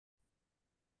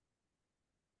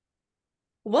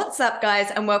What's up,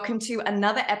 guys, and welcome to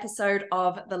another episode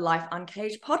of the Life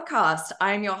Uncaged podcast.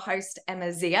 I am your host,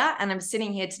 Emma Zia, and I'm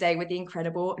sitting here today with the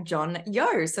incredible John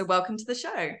Yo. So welcome to the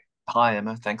show. Hi,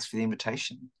 Emma. Thanks for the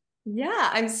invitation. Yeah,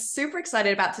 I'm super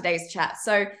excited about today's chat.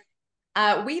 So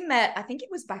we met, I think it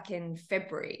was back in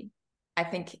February. I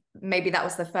think maybe that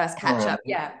was the first catch up.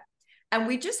 Yeah. And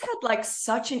we just had like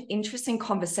such an interesting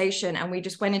conversation, and we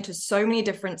just went into so many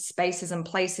different spaces and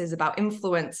places about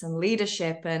influence and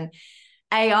leadership and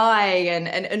AI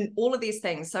and all of these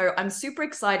things. So I'm super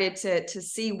excited to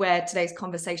see where today's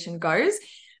conversation goes.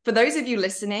 For those of you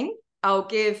listening, I'll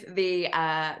give the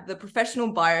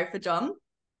professional bio for John.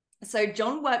 So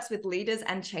John works with leaders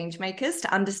and change makers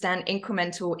to understand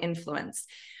incremental influence.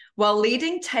 While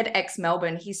leading TEDx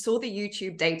Melbourne, he saw the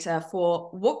YouTube data for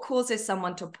what causes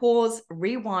someone to pause,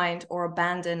 rewind, or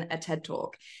abandon a TED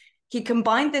Talk. He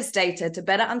combined this data to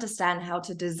better understand how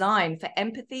to design for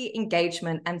empathy,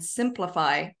 engagement, and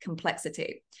simplify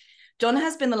complexity. John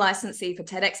has been the licensee for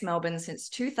TEDx Melbourne since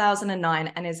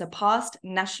 2009 and is a past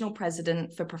national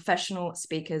president for Professional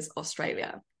Speakers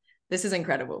Australia. This is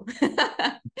incredible.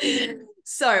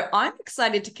 So I'm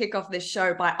excited to kick off this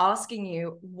show by asking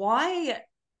you why,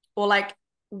 or like,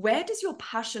 where does your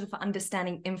passion for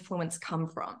understanding influence come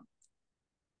from?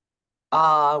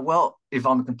 Well, if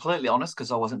I'm completely honest,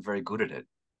 because I wasn't very good at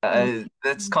it,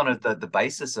 that's kind of the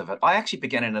basis of it. I actually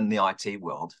began in the IT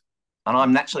world, and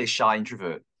I'm naturally a shy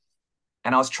introvert.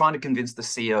 And I was trying to convince the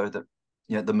CEO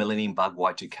that, the Millennium Bug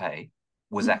Y2K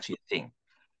was actually a thing.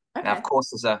 Okay. Now, of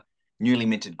course, as a newly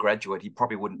minted graduate, he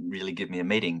probably wouldn't really give me a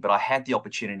meeting, but I had the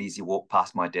opportunities. He walked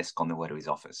past my desk on the way to his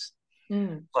office.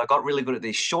 So I got really good at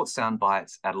these short sound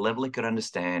bites at a level he could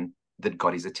understand that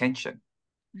got his attention.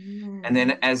 And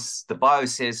then, as the bio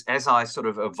says, as I sort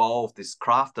of evolved this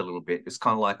craft a little bit, it's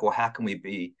kind of like, well, how can we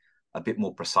be a bit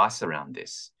more precise around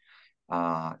this?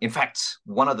 In fact,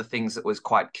 one of the things that was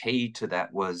quite key to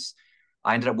that was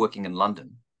I ended up working in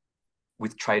London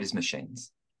with traders'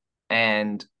 machines.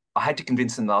 And I had to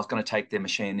convince them that I was going to take their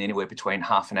machine anywhere between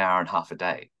half an hour and half a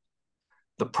day.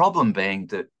 The problem being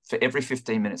that for every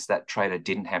 15 minutes that trader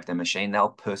didn't have their machine, they were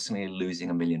personally losing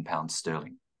 £1 million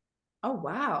sterling. Oh,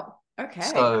 wow. Okay.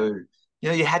 So,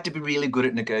 you had to be really good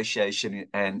at negotiation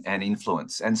and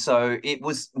influence. And so it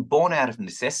was born out of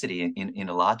necessity in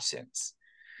a large sense.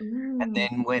 And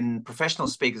then when Professional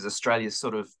Speakers Australia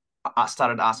sort of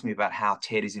started asking me about how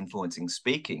TED is influencing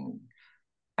speaking,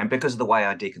 and because of the way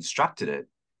I deconstructed it,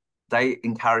 they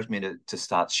encouraged me to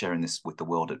start sharing this with the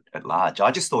world at large. I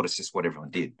just thought it's just what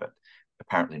everyone did, but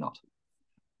apparently not.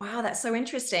 Wow, that's so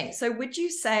interesting. So would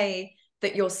you say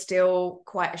that you're still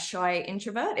quite a shy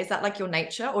introvert? Is that like your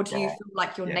nature, or do you feel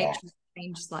like your nature has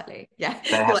changed slightly? Yeah. That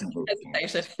You're hasn't like,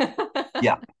 hesitation.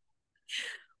 Yeah.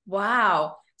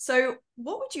 Wow. So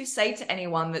what would you say to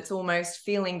anyone that's almost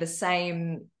feeling the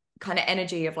same kind of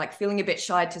energy of like feeling a bit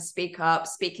shy to speak up,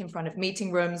 speak in front of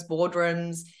meeting rooms,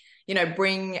 boardrooms,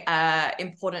 bring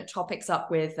important topics up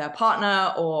with a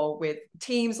partner or with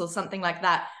teams or something like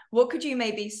that? What could you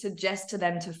maybe suggest to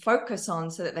them to focus on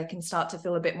so that they can start to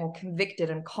feel a bit more convicted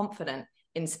and confident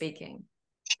in speaking?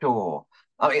 Sure.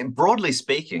 I mean, broadly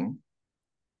speaking,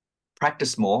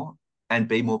 practice more and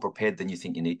be more prepared than you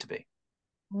think you need to be.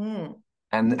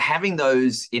 And having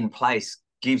those in place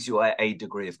gives you a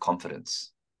degree of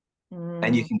confidence,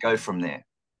 and you can go from there.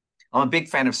 I'm a big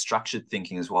fan of structured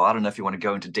thinking as well. I don't know if you want to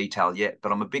go into detail yet,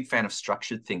 but I'm a big fan of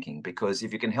structured thinking, because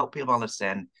if you can help people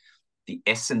understand the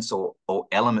essence or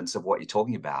elements of what you're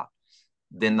talking about,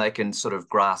 then they can sort of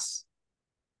grasp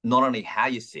not only how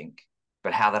you think,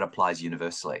 but how that applies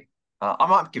universally. I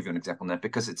might give you an example now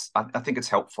because I think it's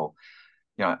helpful.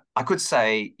 I could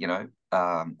say,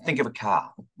 think of a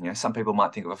car. Some people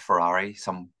might think of a Ferrari,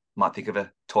 some might think of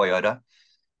a Toyota,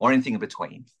 or anything in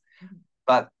between.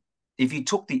 But if you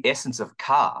took the essence of a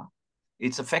car,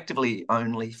 it's effectively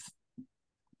only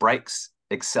brakes,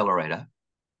 accelerator,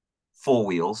 four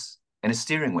wheels, and a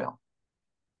steering wheel.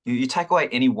 You take away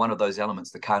any one of those elements,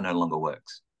 the car no longer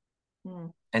works.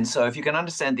 And so if you can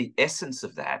understand the essence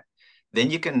of that,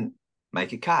 then you can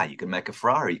make a car, you can make a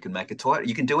Ferrari, you can make a Toyota,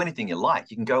 you can do anything you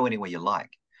like, you can go anywhere you like,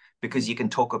 because you can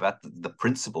talk about the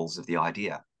principles of the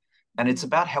idea. And it's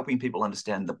about helping people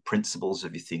understand the principles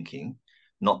of your thinking,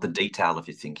 not the detail of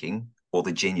your thinking or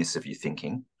the genius of your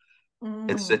thinking.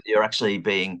 It's that you're actually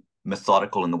being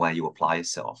methodical in the way you apply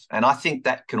yourself. And I think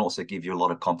that can also give you a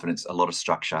lot of confidence, a lot of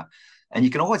structure, and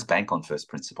you can always bank on first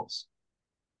principles.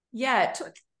 Yeah.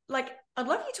 I'd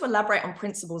love you to elaborate on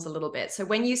principles a little bit. So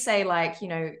when you say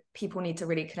people need to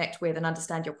really connect with and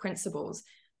understand your principles,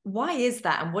 why is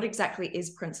that? And what exactly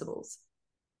is principles?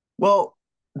 Well,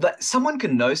 someone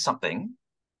can know something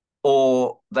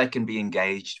or they can be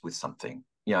engaged with something.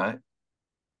 You know,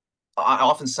 I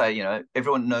often say, you know,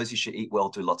 everyone knows you should eat well,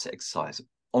 do lots of exercise.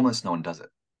 Almost no one does it.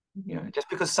 Mm-hmm. You know, just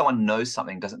because someone knows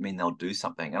something doesn't mean they'll do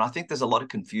something. And I think there's a lot of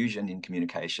confusion in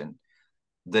communication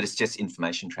that it's just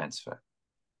information transfer.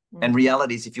 Mm-hmm. And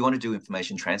reality is, if you want to do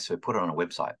information transfer, put it on a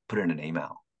website, put it in an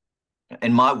email.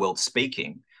 In my world,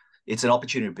 speaking, it's an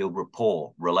opportunity to build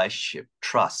rapport, relationship,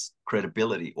 trust,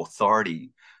 credibility,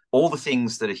 authority, all the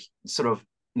things that are sort of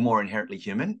more inherently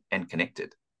human and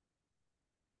connected.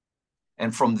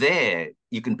 And from there,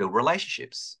 you can build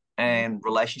relationships, and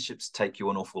relationships take you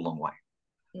an awful long way.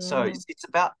 So it's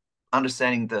about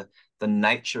understanding the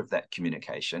nature of that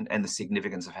communication and the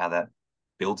significance of how that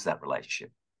builds that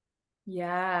relationship.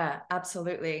 Yeah,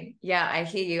 absolutely. Yeah, I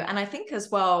hear you. And I think as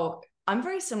well, I'm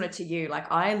very similar to you.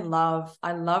 Like I love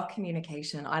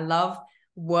communication. I love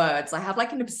words. I have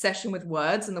like an obsession with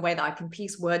words and the way that I can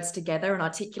piece words together and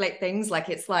articulate things. Like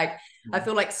it's like, I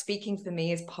feel like speaking for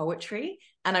me is poetry.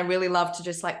 And I really love to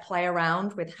just like play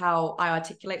around with how I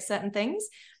articulate certain things.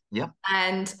 Yeah.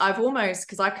 And I've almost,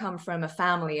 because I come from a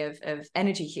family of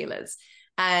energy healers.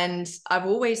 And I've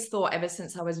always thought ever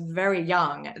since I was very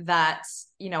young that,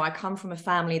 you know, I come from a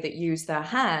family that use their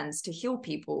hands to heal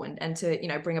people and to, you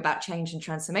know, bring about change and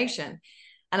transformation.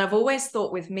 And I've always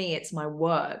thought with me, it's my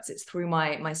words, it's through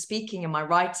my speaking and my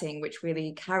writing, which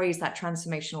really carries that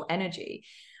transformational energy.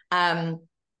 And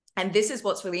this is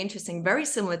what's really interesting, very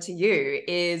similar to you,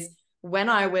 is when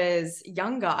I was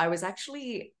younger, I was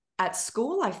actually at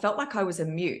school, I felt like I was a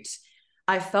mute.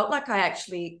 I felt like I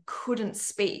actually couldn't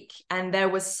speak. And there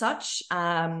was such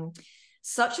a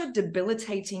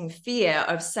debilitating fear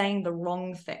of saying the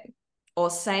wrong thing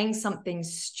or saying something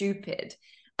stupid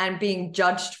and being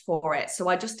judged for it. So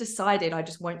I just decided I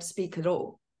just won't speak at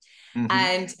all. Mm-hmm.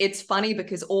 And it's funny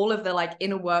because all of the like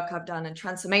inner work I've done and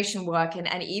transformation work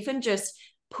and even just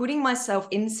putting myself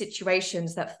in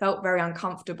situations that felt very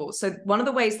uncomfortable. So one of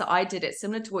the ways that I did it,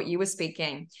 similar to what you were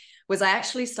speaking, was I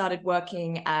actually started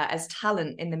working as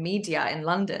talent in the media in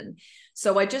London.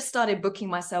 So I just started booking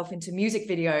myself into music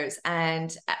videos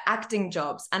and acting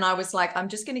jobs. And I was like, I'm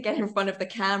just going to get in front of the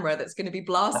camera that's going to be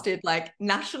blasted like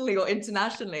nationally or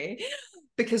internationally,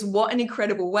 because what an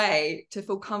incredible way to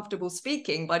feel comfortable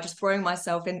speaking by just throwing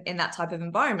myself in that type of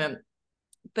environment.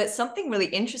 But something really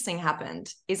interesting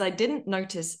happened is I didn't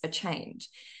notice a change.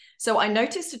 So I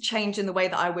noticed a change in the way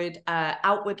that I would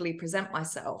outwardly present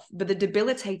myself, but the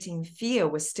debilitating fear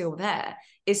was still there,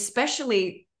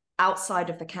 especially outside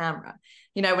of the camera.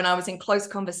 You know, when I was in close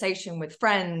conversation with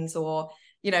friends or,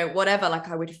 you know, whatever, like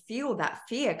I would feel that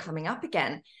fear coming up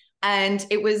again. And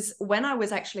it was when I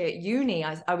was actually at uni,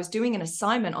 I was doing an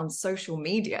assignment on social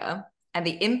media and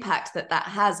the impact that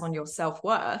has on your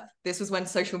self-worth. This was when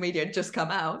social media had just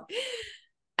come out.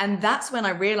 And that's when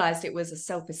I realized it was a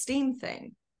self-esteem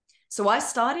thing. So I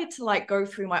started to like go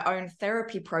through my own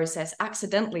therapy process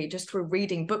accidentally just through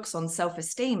reading books on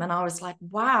self-esteem. And I was like,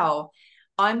 wow,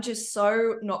 I'm just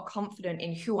so not confident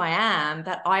in who I am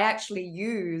that I actually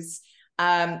use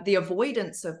the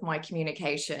avoidance of my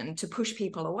communication to push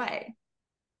people away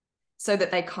so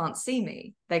that they can't see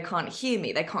me, they can't hear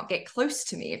me, they can't get close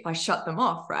to me if I shut them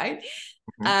off, right?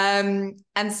 Mm-hmm.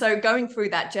 And so going through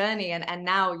that journey and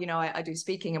now, you know, I do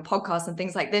speaking and podcasts and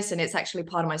things like this, and it's actually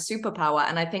part of my superpower.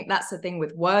 And I think that's the thing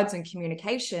with words and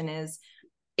communication is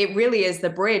it really is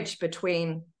the bridge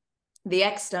between the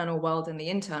external world and the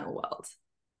internal world.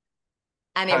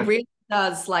 And it really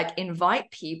does like invite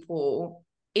people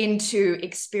into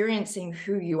experiencing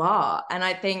who you are. And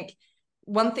I think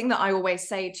one thing that I always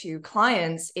say to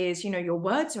clients is, you know, your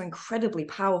words are incredibly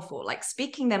powerful. Like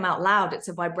speaking them out loud, it's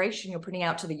a vibration you're putting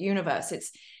out to the universe.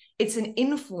 It's an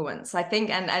influence, I think.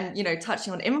 And, you know,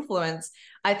 touching on influence,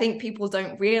 I think people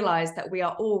don't realize that we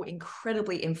are all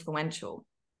incredibly influential,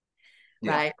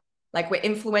 right? Like we're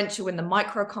influential in the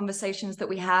micro conversations that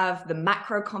we have, the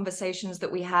macro conversations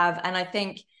that we have. And I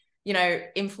think, you know,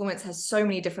 influence has so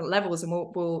many different levels, and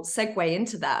we'll segue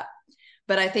into that.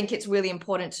 But I think it's really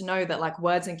important to know that like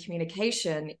words and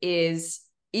communication is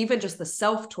even just the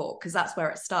self-talk, because that's where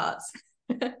it starts,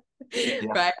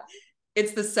 right?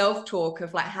 It's the self-talk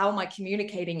of like, how am I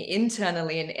communicating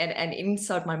internally and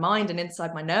inside my mind and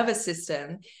inside my nervous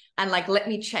system? And like, let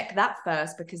me check that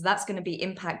first, because that's going to be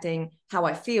impacting how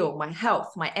I feel, my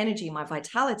health, my energy, my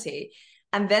vitality.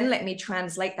 And then let me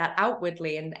translate that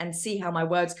outwardly and see how my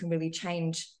words can really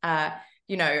change,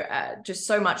 just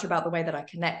so much about the way that I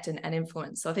connect and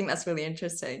influence. So I think that's really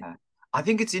interesting. I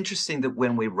think it's interesting that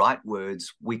when we write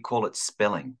words, we call it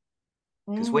spelling.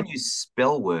 Because when you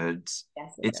spell words,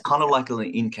 it's kind of like an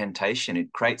incantation.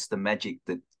 It creates the magic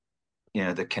that, you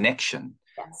know, the connection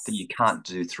that you can't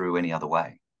do through any other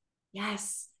way.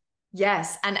 Yes.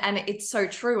 Yes. And it's so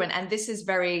true. And this is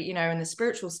very, you know, in the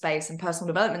spiritual space and personal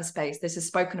development space, this is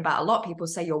spoken about a lot. People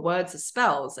say your words are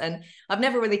spells. And I've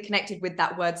never really connected with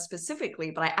that word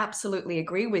specifically, but I absolutely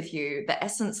agree with you. The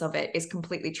essence of it is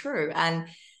completely true. And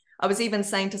I was even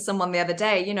saying to someone the other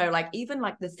day, you know, like even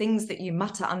like the things that you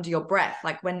mutter under your breath,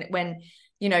 like when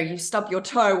you know, you stub your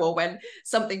toe or when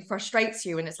something frustrates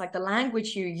you. And it's like the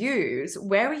language you use,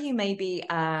 where are you maybe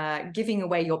giving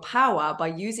away your power by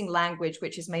using language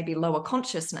which is maybe lower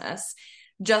consciousness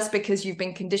just because you've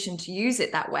been conditioned to use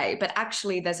it that way. But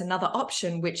actually, there's another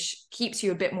option which keeps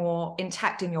you a bit more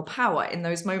intact in your power in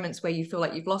those moments where you feel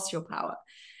like you've lost your power,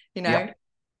 you know? Yeah.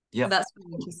 Yeah. So that's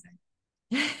really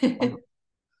interesting.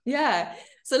 Yeah.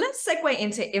 So let's segue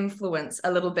into influence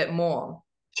a little bit more.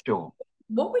 Sure.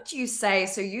 What would you say?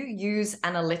 So you use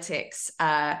analytics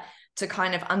to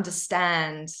kind of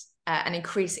understand and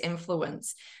increase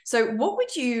influence. So what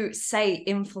would you say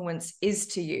influence is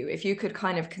to you, if you could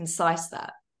kind of concise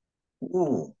that?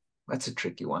 Ooh, that's a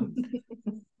tricky one.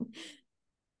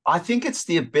 I think it's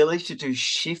the ability to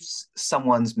shift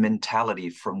someone's mentality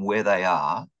from where they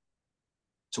are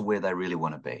to where they really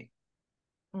want to be.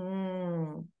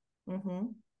 Mm-hmm.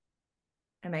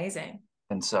 Amazing.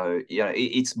 And so, you know,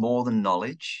 it's more than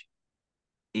knowledge,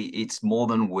 it's more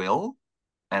than will,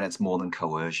 and it's more than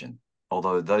coercion,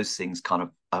 although those things kind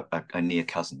of are near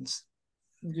cousins.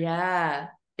 Yeah.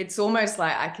 It's almost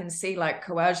like I can see like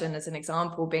coercion as an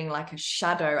example being like a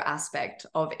shadow aspect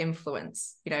of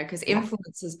influence, you know, because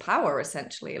influence is power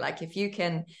essentially. Like if you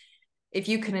can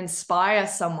inspire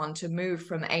someone to move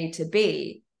from A to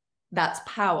B, that's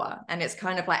power. And it's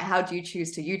kind of like, how do you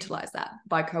choose to utilize that?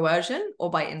 By coercion or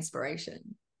by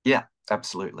inspiration? Yeah,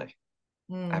 absolutely.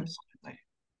 Mm. Absolutely.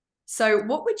 So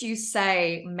what would you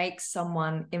say makes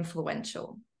someone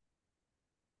influential?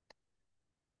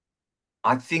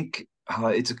 I think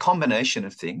it's a combination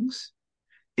of things.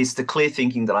 It's the clear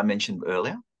thinking that I mentioned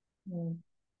earlier. Mm.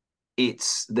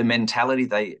 It's the mentality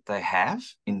they have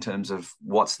in terms of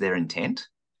what's their intent,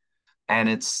 and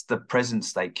it's the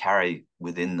presence they carry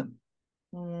within them.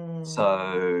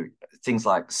 So things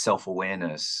like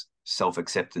self-awareness,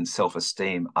 self-acceptance,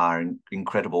 self-esteem are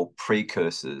incredible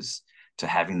precursors to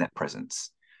having that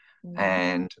presence.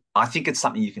 And I think it's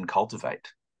something you can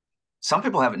cultivate. Some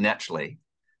people have it naturally.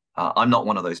 I'm not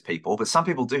one of those people, but some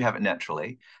people do have it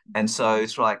naturally. And so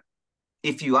it's like,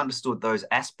 if you understood those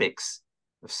aspects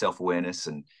of self-awareness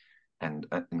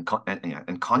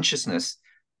and consciousness,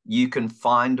 you can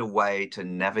find a way to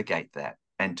navigate that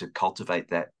and to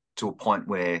cultivate that to a point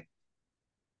where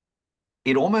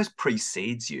it almost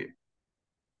precedes you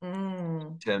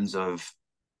in terms of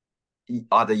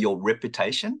either your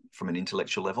reputation from an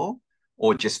intellectual level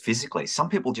or just physically. Some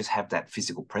people just have that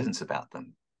physical presence about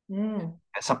them.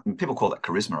 Some people call that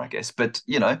charisma, I guess. But,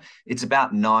 you know, it's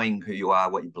about knowing who you are,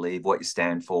 what you believe, what you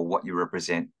stand for, what you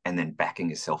represent, and then backing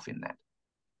yourself in that.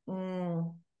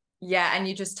 Yeah, and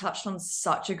you just touched on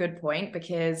such a good point,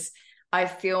 because I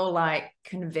feel like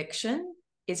conviction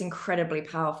is incredibly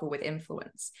powerful with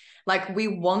influence. Like we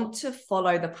want to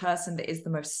follow the person that is the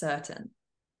most certain,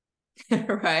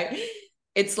 right?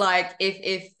 It's like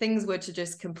if things were to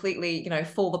just completely, you know,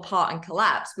 fall apart and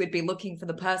collapse, we'd be looking for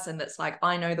the person that's like,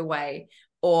 I know the way,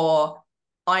 or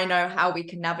I know how we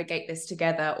can navigate this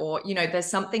together, or, you know, there's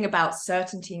something about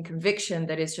certainty and conviction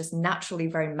that is just naturally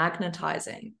very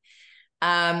magnetizing.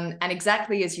 And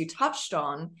exactly as you touched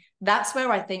on, that's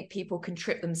where I think people can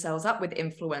trip themselves up with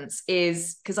influence,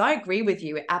 is because I agree with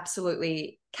you. It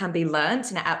absolutely can be learned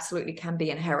and it absolutely can be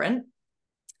inherent.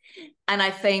 And I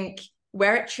think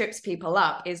where it trips people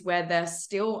up is where they're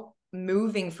still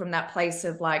moving from that place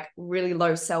of like really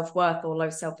low self-worth or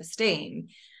low self-esteem,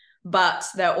 but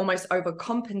they're almost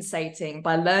overcompensating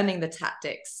by learning the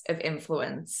tactics of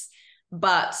influence.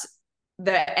 But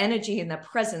the energy and the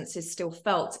presence is still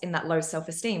felt in that low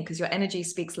self-esteem, because your energy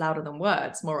speaks louder than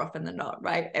words more often than not,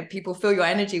 right? And people feel your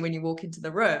energy when you walk into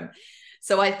the room.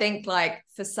 So I think like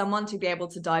for someone to be able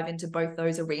to dive into both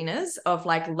those arenas of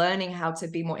like learning how to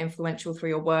be more influential through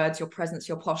your words, your presence,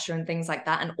 your posture and things like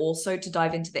that, and also to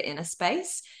dive into the inner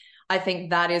space, I think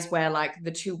that is where like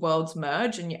the two worlds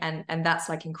merge, and that's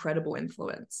like incredible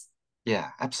influence. Yeah,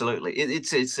 absolutely.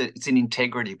 It's an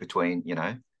integrity between, you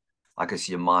know, I guess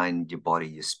your mind, your body,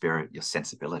 your spirit, your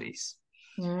sensibilities.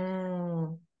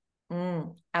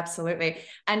 Absolutely.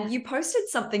 And you posted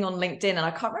something on LinkedIn, and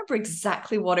I can't remember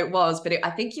exactly what it was, but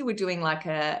I think you were doing like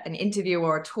an interview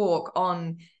or a talk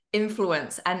on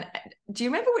influence. And do you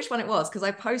remember which one it was? Because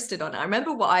I posted on it. I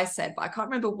remember what I said, but I can't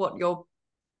remember what your...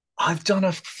 I've done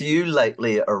a few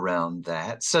lately around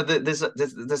that. So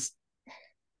there's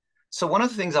so one of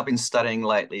the things I've been studying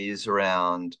lately is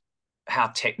around how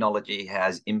technology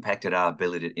has impacted our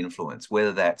ability to influence,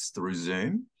 whether that's through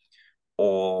Zoom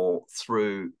or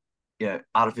through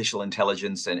artificial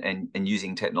intelligence and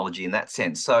using technology in that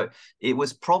sense. So it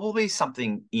was probably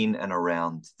something in and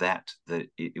around that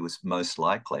it was most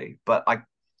likely. But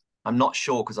I'm not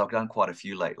sure because I've done quite a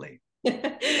few lately. Some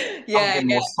of them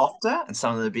more softer and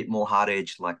some of them a bit more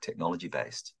hard-edged, like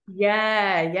technology-based.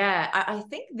 Yeah. I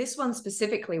think this one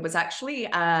specifically was actually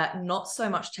not so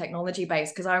much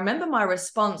technology-based, because I remember my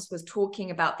response was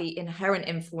talking about the inherent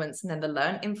influence and then the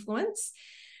learned influence.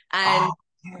 And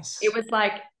yes.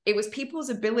 it was people's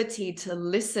ability to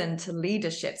listen to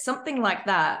leadership, something like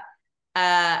that,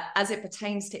 as it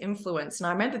pertains to influence. And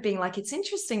I remember being like, it's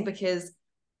interesting because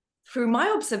through my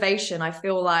observation, I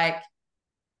feel like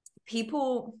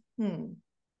people, I'm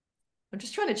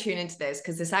just trying to tune into this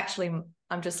because this actually,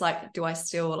 I'm just like, do I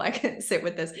still like sit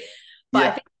with this? But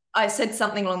I think I said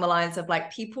something along the lines of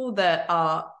like people that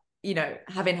are,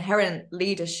 have inherent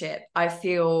leadership. I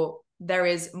feel there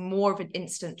is more of an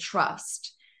instant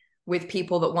trust with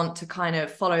people that want to kind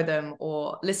of follow them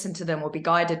or listen to them or be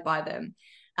guided by them.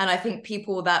 And I think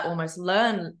people that almost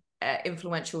learn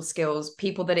influential skills,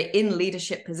 people that are in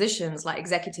leadership positions like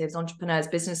executives, entrepreneurs,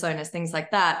 business owners, things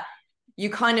like that, you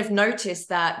kind of notice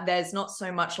that there's not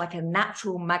so much like a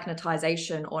natural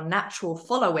magnetization or natural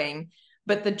following,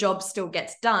 but the job still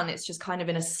gets done. It's just kind of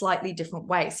in a slightly different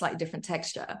way, slightly different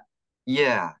texture.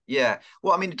 Yeah.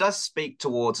 Well, I mean, it does speak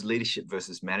towards leadership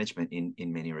versus management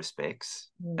in many respects,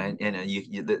 and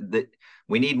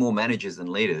we need more managers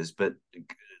than leaders, but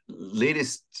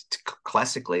leaders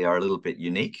classically are a little bit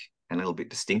unique and a little bit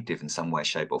distinctive in some way,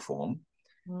 shape, or form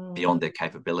beyond their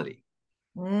capability.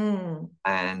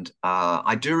 And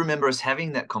I do remember us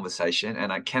having that conversation,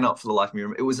 and I cannot for the life of me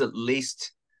remember. It was at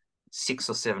least 6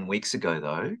 or 7 weeks ago,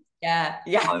 though. Yeah.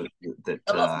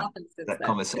 That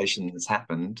conversation has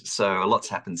happened. So a lot's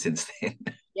happened since then.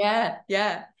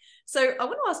 Yeah. So I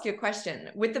want to ask you a question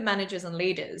with the managers and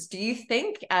leaders. Do you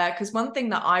think, because one thing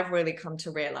that I've really come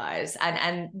to realize,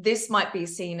 and this might be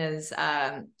seen as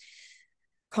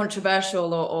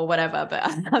controversial or whatever, but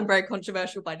I'm very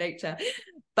controversial by nature,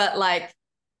 but like,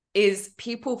 is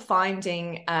people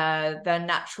finding their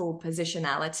natural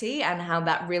positionality and how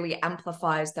that really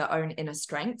amplifies their own inner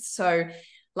strength. So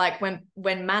like when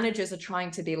managers are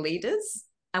trying to be leaders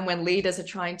and when leaders are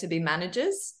trying to be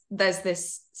managers, there's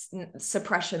this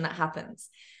suppression that happens.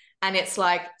 And it's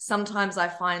like, sometimes I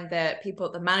find that people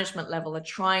at the management level are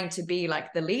trying to be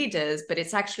like the leaders, but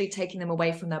it's actually taking them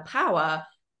away from their power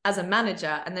as a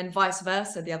manager, and then vice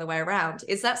versa, the other way around.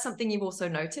 Is that something you've also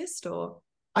noticed, or?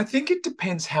 I think it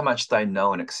depends how much they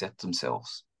know and accept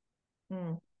themselves.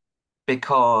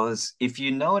 Because if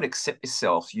you know and accept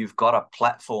yourself, you've got a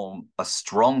platform, a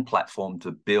strong platform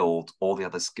to build all the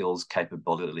other skills,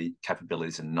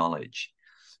 capabilities, and knowledge.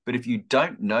 But if you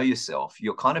don't know yourself,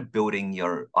 you're kind of building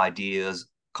your ideas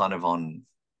kind of on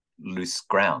loose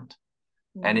ground,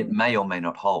 and it may or may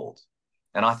not hold.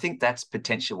 And I think that's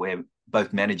potential where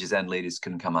both managers and leaders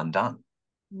can come undone.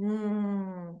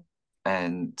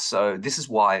 And so this is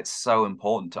why it's so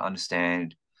important to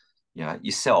understand,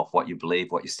 yourself, what you believe,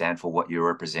 what you stand for, what you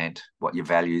represent, what your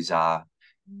values are,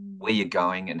 where you're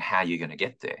going, and how you're going to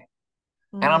get there.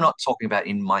 And I'm not talking about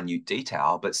in minute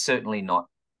detail, but certainly not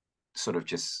sort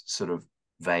of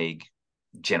vague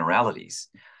generalities.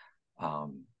 I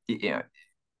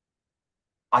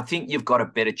think you've got a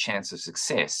better chance of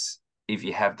success if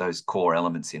you have those core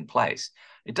elements in place.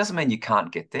 It doesn't mean you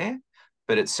can't get there,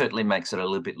 but it certainly makes it a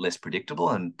little bit less predictable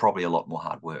and probably a lot more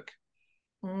hard work.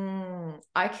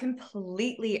 I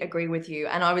completely agree with you.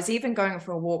 And I was even going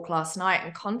for a walk last night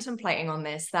and contemplating on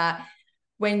this, that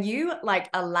when you like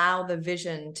allow the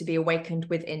vision to be awakened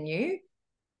within you,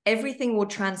 everything will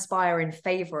transpire in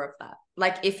favor of that.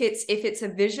 Like if it's a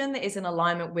vision that is in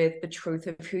alignment with the truth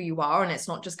of who you are, and it's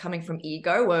not just coming from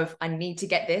ego of I need to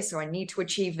get this or I need to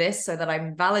achieve this so that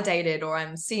I'm validated or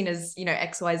I'm seen as,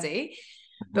 XYZ.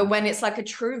 But when it's like a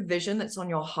true vision that's on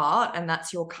your heart and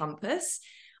that's your compass,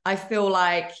 I feel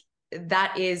like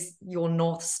that is your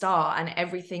North Star, and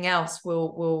everything else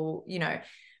will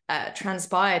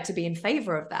transpire to be in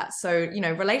favor of that. So,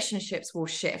 relationships will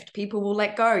shift, people will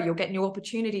let go, you'll get new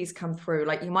opportunities come through.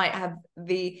 Like you might have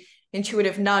the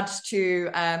intuitive nudge to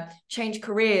change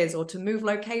careers or to move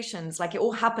locations. Like it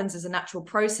all happens as a natural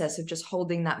process of just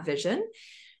holding that vision.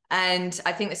 And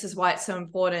I think this is why it's so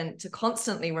important to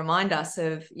constantly remind us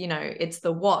of, it's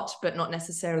the what, but not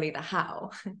necessarily the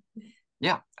how.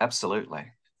 Yeah, absolutely.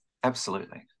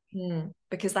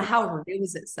 Because the how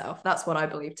reveals itself. That's what I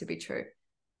believe to be true.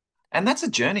 And that's a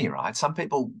journey, right? Some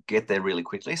people get there really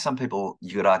quickly. Some people,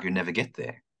 you could argue, never get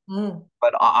there.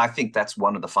 But I think that's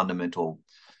one of the fundamental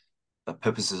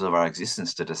purposes of our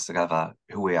existence, to discover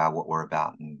who we are, what we're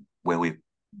about, and where we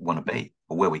want to be,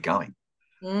 or where we're going.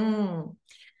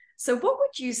 So what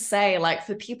would you say, like,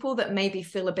 for people that maybe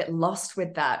feel a bit lost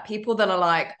with that, people that are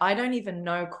like, I don't even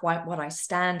know quite what I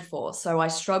stand for, so I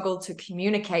struggle to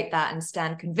communicate that and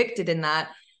stand convicted in that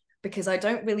because I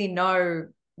don't really know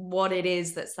what it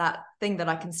is that's that thing that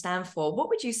I can stand for? What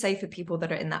would you say for people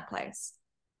that are in that place?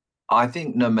 I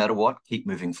think no matter what, keep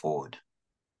moving forward,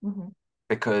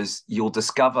 because you'll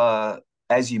discover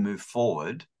as you move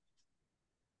forward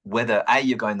whether A,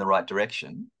 you're going the right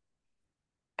direction,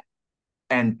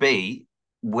 and B,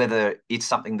 whether it's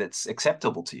something that's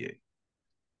acceptable to you.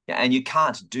 And you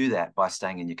can't do that by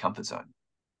staying in your comfort zone.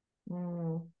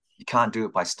 You can't do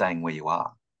it by staying where you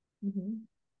are.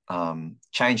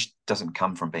 Change doesn't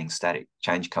come from being static.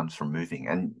 Change comes from moving,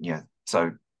 and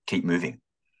so keep moving.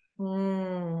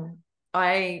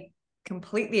 I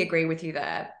completely agree with you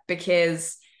there,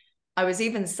 because I was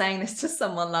even saying this to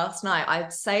someone last night.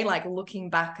 I'd say, like, looking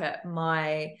back at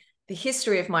the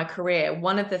history of my career,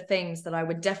 one of the things that I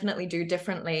would definitely do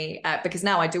differently, because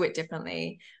now I do it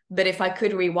differently, but if I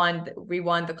could rewind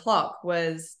the clock,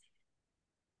 was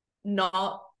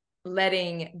not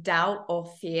letting doubt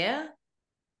or fear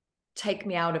take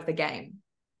me out of the game,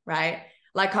 right?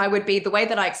 Like, I would be, the way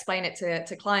that I explain it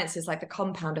to clients is like the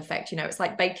compound effect. It's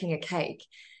like baking a cake,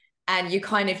 and you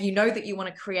kind of, that you want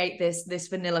to create this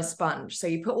vanilla sponge. So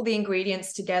you put all the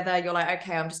ingredients together. You're like,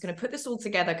 okay, I'm just going to put this all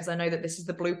together because I know that this is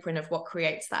the blueprint of what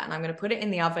creates that. And I'm going to put it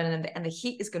in the oven, and the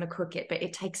heat is going to cook it, but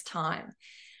it takes time.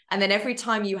 And then every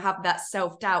time you have that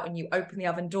self-doubt and you open the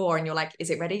oven door and you're like, is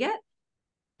it ready yet?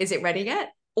 Is it ready yet?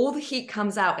 All the heat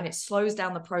comes out and it slows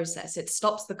down the process. It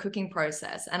stops the cooking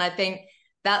process. And I think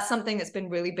that's something that's been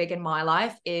really big in my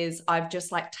life, is I've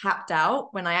just like tapped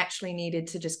out when I actually needed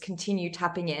to just continue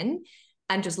tapping in,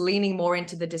 and just leaning more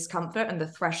into the discomfort and the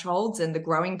thresholds and the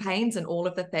growing pains and all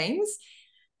of the things,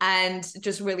 and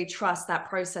just really trust that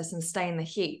process and stay in the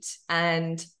heat.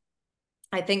 And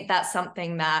I think that's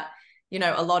something that,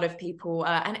 a lot of people,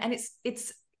 and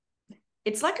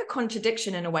it's like a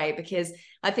contradiction in a way, because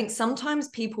I think sometimes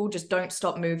people just don't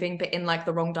stop moving, but in like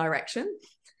the wrong direction.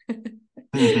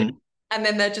 And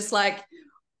then they're just like,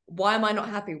 why am I not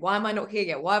happy? Why am I not here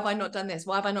yet? Why have I not done this?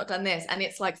 Why have I not done this? And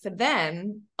it's like, for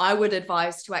them, I would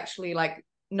advise to actually like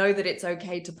know that it's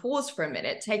okay to pause for a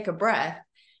minute, take a breath,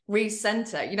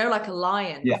 recenter, like a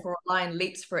lion. Before a lion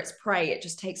leaps for its prey, it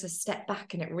just takes a step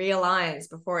back and it realigns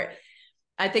before it.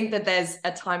 I think that there's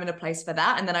a time and a place for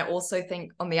that. And then I also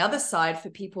think on the other side, for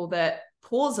people that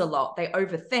pause a lot, they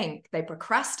overthink, they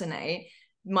procrastinate,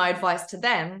 my advice to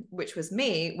them, which was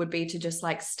me, would be to just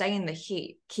like stay in the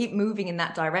heat, keep moving in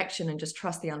that direction, and just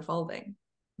trust the unfolding.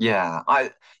 Yeah,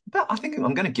 I think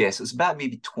I'm going to guess it's about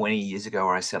maybe 20 years ago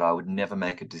where I said I would never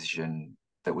make a decision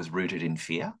that was rooted in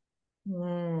fear.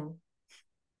 How's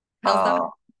that?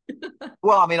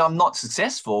 Well, I mean, I'm not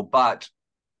successful, but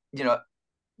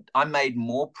I made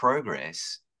more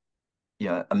progress,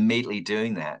 immediately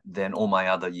doing that than all my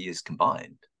other years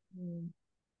combined.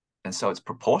 And so it's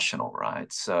proportional,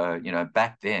 right? So,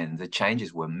 back then the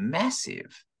changes were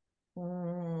massive.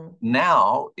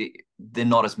 Now they're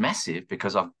not as massive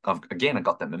because I've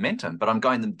got that momentum, but I'm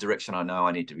going the direction I know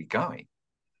I need to be going.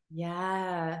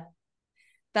 Yeah,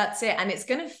 that's it. And it's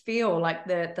going to feel like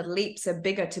the leaps are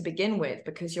bigger to begin with,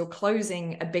 because you're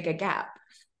closing a bigger gap.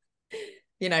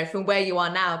 From where you are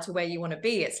now to where you want to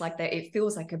be, it's like that. It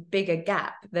feels like a bigger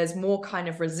gap. There's more kind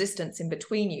of resistance in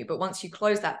between you. But once you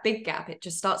close that big gap, it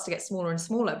just starts to get smaller and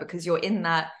smaller, because you're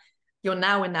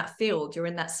now in that field, you're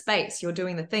in that space, you're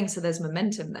doing the thing. So there's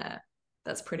momentum there.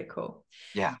 That's pretty cool.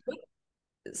 Yeah.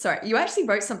 Sorry, you actually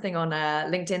wrote something on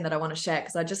LinkedIn that I want to share,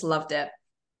 because I just loved it.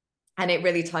 And it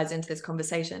really ties into this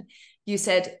conversation. You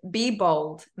said, be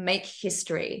bold, make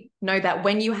history, know that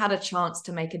when you had a chance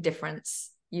to make a difference,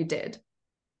 you did.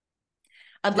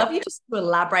 I'd love you just to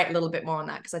elaborate a little bit more on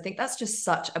that, because I think that's just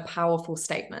such a powerful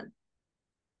statement.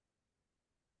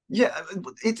 Yeah,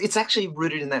 it's actually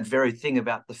rooted in that very thing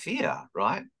about the fear,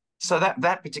 right? So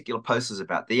that particular post is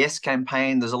about the Yes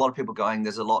campaign. There's a lot of people going,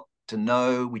 there's a lot to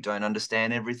know. We don't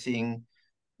understand everything.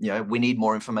 We need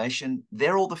more information.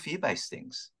 They're all the fear-based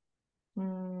things.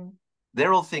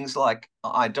 They're all things like,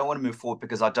 I don't want to move forward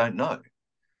because I don't know.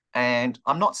 And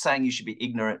I'm not saying you should be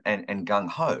ignorant and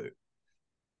gung-ho,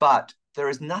 but there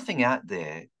is nothing out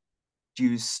there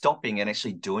you stopping and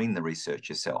actually doing the research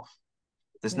yourself.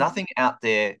 There's nothing out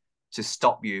there to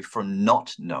stop you from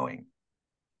not knowing.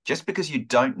 Just because you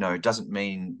don't know doesn't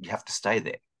mean you have to stay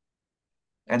there.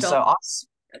 And so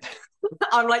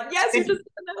I'm like, yes, you just hit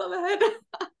the nail on the head.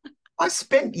 I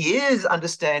spent years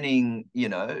understanding, you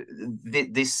know,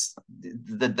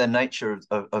 the nature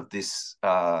of this,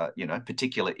 you know,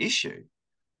 particular issue,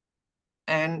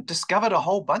 and discovered a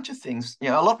whole bunch of things. You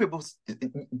know, a lot of people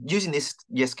using this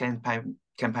Yes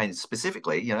campaign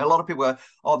specifically, you know, a lot of people are,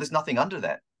 oh, there's nothing under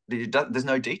that. There's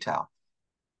no detail.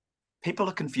 People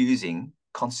are confusing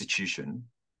constitution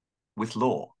with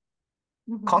law.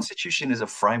 Mm-hmm. Constitution is a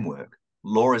framework.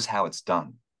 Law is how it's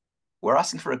done. We're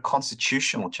asking for a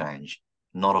constitutional change,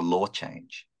 not a law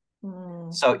change.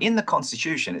 Mm. So in the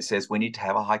Constitution, it says we need to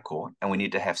have a high court and we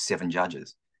need to have 7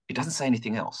 judges. It doesn't say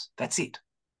anything else. That's it.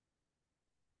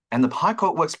 And the High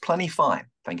Court works plenty fine.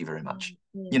 Thank you very much.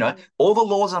 Mm. You know, all the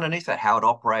laws underneath that, how it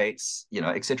operates, you know,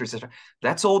 et cetera,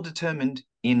 that's all determined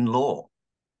in law.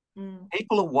 Mm.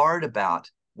 People are worried about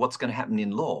what's going to happen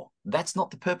in law. That's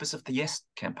not the purpose of the Yes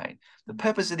campaign. The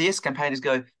purpose of the Yes campaign is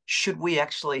should we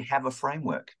actually have a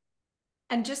framework?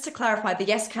 And just to clarify, the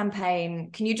Yes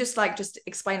campaign, can you just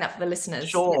explain that for the listeners?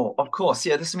 Sure, of course.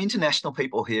 Yeah, there's some international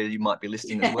people here you might be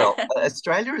listening as well.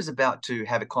 Australia is about to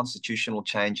have a constitutional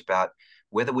change about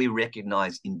whether we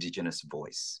recognise Indigenous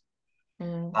voice.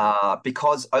 Mm.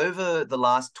 Because over the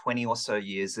last 20 or so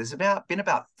years, there's been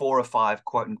about 4 or 5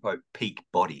 quote-unquote peak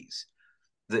bodies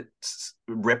that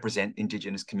represent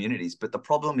Indigenous communities. But the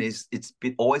problem is it's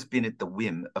always been at the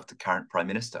whim of the current Prime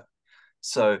Minister.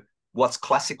 So what's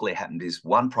classically happened is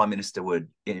one Prime Minister would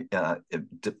bring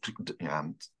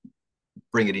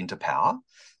it into power,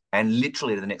 and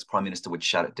literally the next Prime Minister would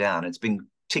shut it down. It's been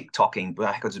tick-tocking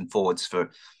backwards and forwards for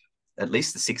at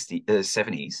least the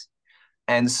 70s.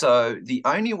 And so the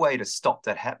only way to stop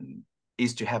that happening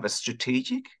is to have a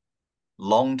strategic,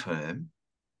 long-term,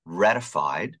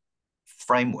 ratified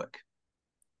framework.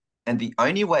 And the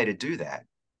only way to do that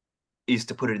is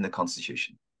to put it in the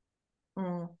Constitution.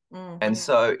 And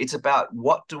so it's about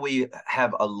what do we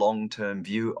have a long-term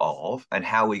view of and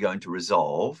how are we going to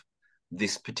resolve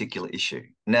this particular issue.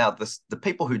 Now, the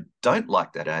people who don't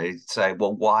like that say,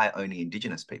 well, why only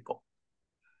Indigenous people?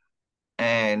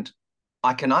 And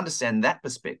I can understand that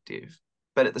perspective,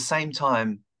 but at the same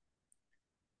time,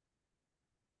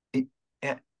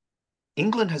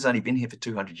 England has only been here for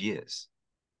 200 years.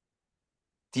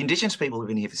 The Indigenous people have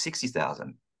been here for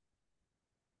 60,000.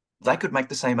 They could make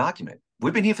the same argument.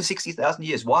 We've been here for 60,000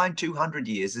 years. Why in 200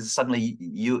 years is suddenly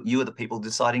you are the people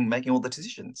deciding, making all the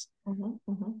decisions?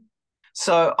 Mm-hmm, mm-hmm.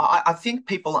 So I think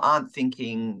people aren't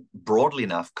thinking broadly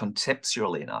enough,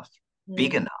 conceptually enough,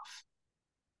 big enough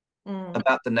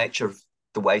about the nature of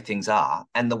the way things are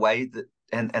and the way that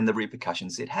and the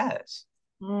repercussions it has.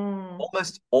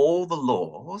 Almost all the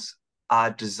laws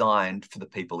are designed for the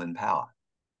people in power.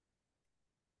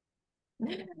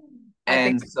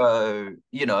 And so,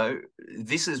 you know,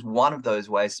 this is one of those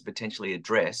ways to potentially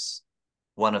address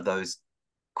one of those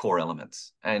core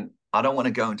elements. And I don't want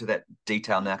to go into that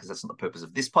detail now because that's not the purpose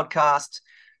of this podcast,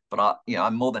 but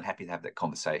I'm more than happy to have that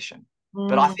conversation.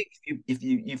 But I think if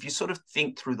you sort of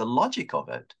think through the logic of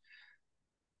it,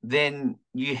 then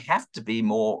you have to be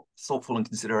more thoughtful and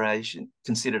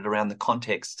considered around the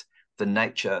context, the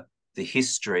nature, the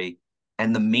history,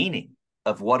 and the meaning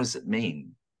of what does it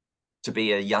mean to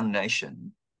be a young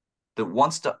nation that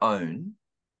wants to own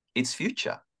its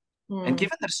future. And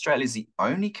given that Australia is the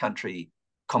only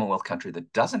Commonwealth country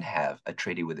that doesn't have a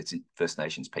treaty with its First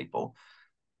Nations people,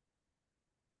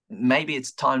 maybe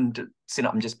it's time to sit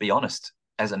up and just be honest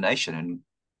as a nation and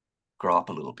grow up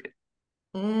a little bit.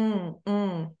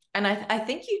 And I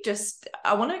think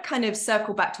I want to kind of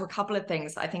circle back to a couple of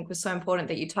things I think was so important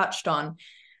that you touched on,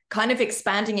 kind of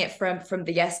expanding it from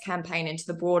the Yes campaign into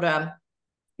the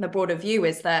broader view,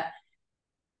 is that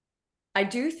I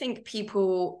do think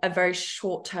people are very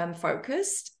short-term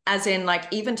focused, as in like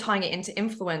even tying it into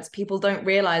influence, people don't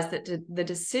realize that the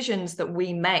decisions that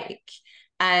we make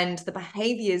and the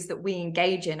behaviors that we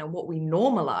engage in and what we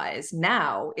normalize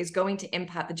now is going to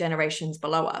impact the generations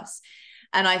below us.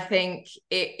 And I think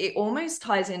it almost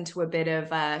ties into a bit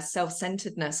of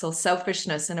self-centeredness or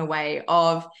selfishness in a way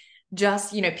of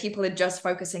just, you know, people are just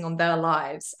focusing on their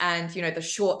lives and, you know, the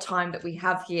short time that we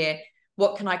have here,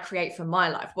 what can I create for my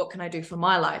life? What can I do for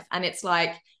my life? And it's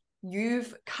like,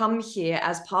 you've come here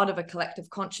as part of a collective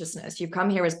consciousness. You've come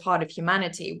here as part of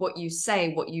humanity. What you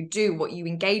say, what you do, what you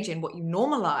engage in, what you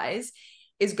normalize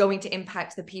is going to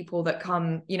impact the people that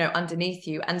come, you know, underneath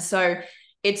you. And so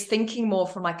it's thinking more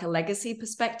from like a legacy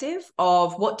perspective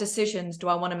of what decisions do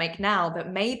I want to make now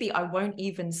that maybe I won't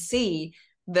even see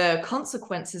the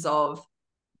consequences of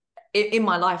in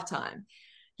my lifetime,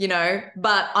 you know,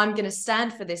 but I'm going to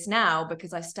stand for this now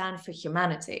because I stand for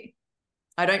humanity.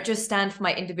 I don't just stand for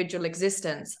my individual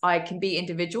existence. I can be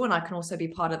individual and I can also be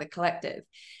part of the collective.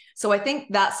 So I think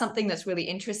that's something that's really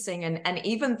interesting. And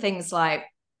even things like,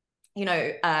 you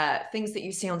know, things that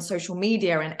you see on social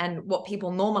media and what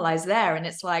people normalize there. And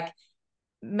it's like,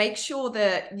 make sure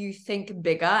that you think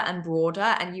bigger and broader,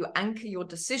 and you anchor your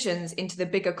decisions into the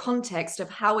bigger context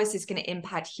of how is this going to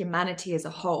impact humanity as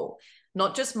a whole,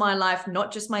 not just my life,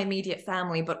 not just my immediate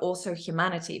family, but also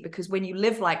humanity. Because when you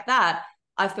live like that,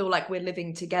 I feel like we're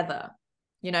living together,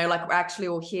 you know, like we're actually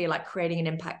all here, like creating an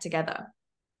impact together.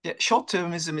 Yeah,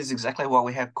 short-termism is exactly why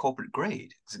we have corporate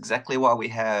greed. It's exactly why we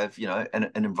have, you know,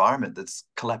 an environment that's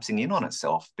collapsing in on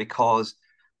itself, because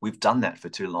we've done that for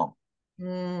too long.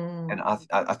 And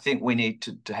I think we need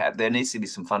to have, there needs to be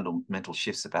some fundamental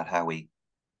shifts about how we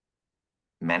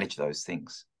manage those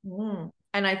things.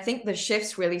 And I think the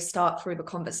shifts really start through the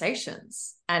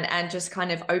conversations and just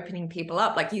kind of opening people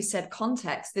up. Like you said,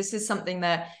 context. This is something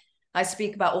that I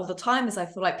speak about all the time, is I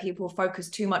feel like people focus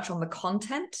too much on the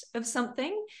content of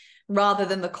something rather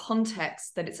than the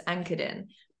context that it's anchored in.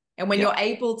 And when you're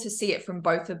able to see it from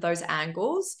both of those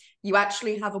angles, you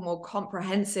actually have a more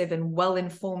comprehensive and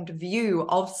well-informed view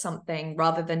of something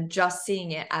rather than just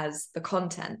seeing it as the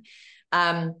content.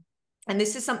 And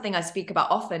this is something I speak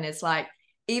about often, is like,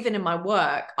 even in my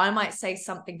work, I might say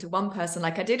something to one person,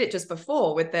 like I did it just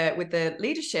before with the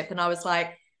leadership. And I was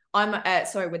like,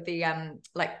 with the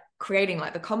like creating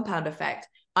like the compound effect.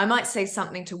 I might say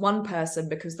something to one person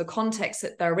because the context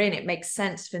that they're in, it makes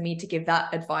sense for me to give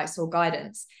that advice or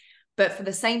guidance. But for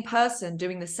the same person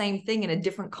doing the same thing in a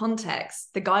different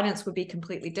context, the guidance would be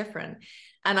completely different.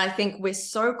 And I think we're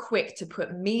so quick to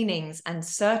put meanings and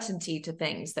certainty to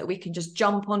things that we can just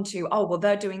jump onto, oh, well,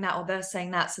 they're doing that or they're saying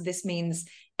that, so this means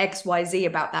X, Y, Z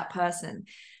about that person.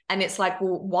 And it's like,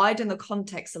 well, widen the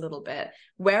context a little bit.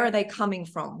 Where are they coming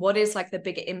from? What is like the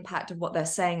bigger impact of what they're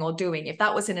saying or doing? If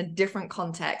that was in a different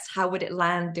context, how would it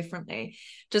land differently?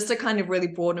 Just to kind of really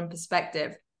broaden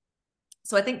perspective.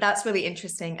 So I think that's really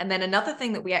interesting. And then another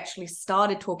thing that we actually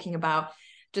started talking about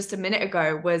just a minute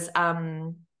ago was,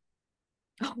 what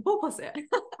was it?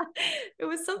 It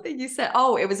was something you said.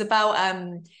 Oh, it was about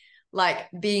like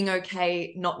being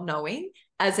okay not knowing,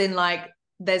 as in like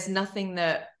there's nothing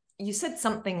that you said,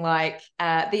 something like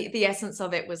the essence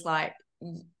of it was like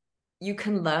you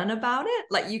can learn about it,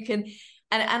 like you can,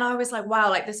 and I was like,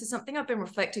 wow, like this is something I've been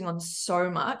reflecting on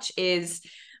so much, is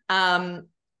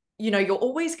you know, you're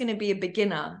always going to be a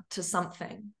beginner to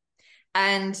something.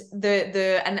 And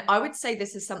and I would say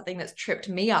this is something that's tripped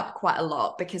me up quite a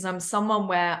lot, because I'm someone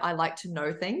where I like to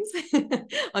know things.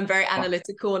 I'm very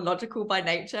analytical and logical by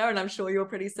nature, and I'm sure you're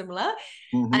pretty similar.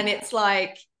 And it's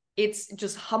like, it's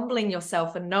just humbling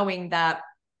yourself and knowing that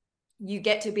you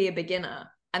get to be a beginner,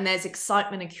 and there's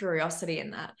excitement and curiosity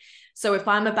in that. So if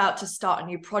I'm about to start a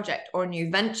new project or a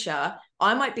new venture,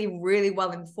 I might be really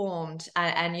well informed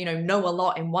and you know a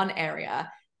lot in one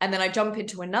area, and then I jump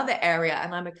into another area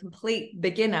and I'm a complete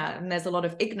beginner and there's a lot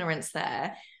of ignorance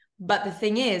there. But the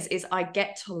thing is I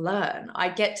get to learn, I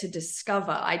get to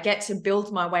discover, I get to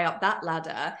build my way up that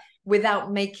ladder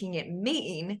without making it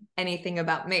mean anything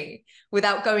about me,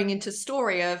 without going into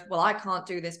story of, well, I can't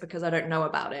do this because I don't know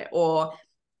about it, or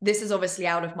this is obviously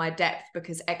out of my depth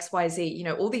because XYZ, you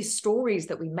know, all these stories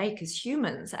that we make as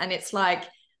humans. And it's like,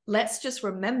 let's just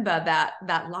remember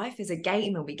that life is a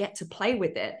game and we get to play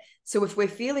with it. So if we're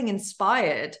feeling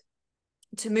inspired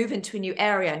to move into a new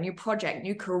area, new project,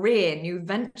 new career, new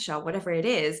venture, whatever it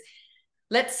is,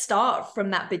 let's start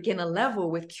from that beginner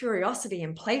level with curiosity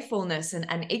and playfulness,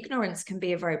 and ignorance can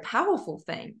be a very powerful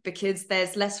thing because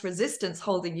there's less resistance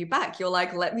holding you back. You're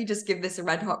like, let me just give this a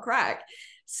red hot crack,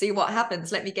 see what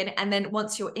happens, let me get it. And then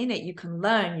once you're in it, you can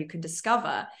learn, you can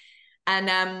discover.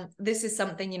 And this is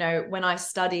something, you know, when I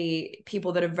study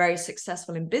people that are very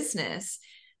successful in business,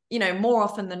 you know, more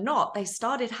often than not, they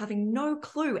started having no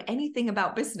clue anything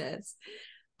about business,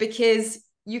 because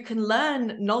you can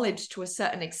learn knowledge to a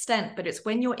certain extent, but it's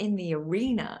when you're in the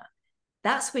arena,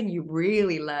 that's when you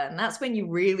really learn. That's when you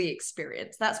really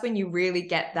experience. That's when you really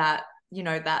get that, you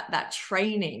know, that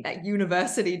training, that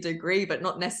university degree, but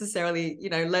not necessarily, you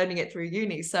know, learning it through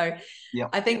uni. So yeah,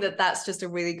 I think that that's just a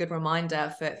really good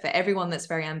reminder for everyone that's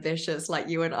very ambitious like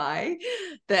you and I,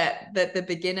 that the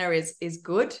beginner is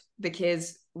good,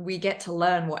 because we get to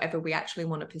learn whatever we actually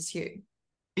want to pursue.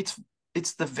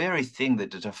 It's the very thing that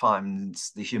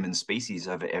defines the human species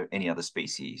over any other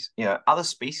species. You know, other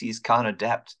species can't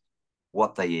adapt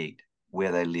what they eat,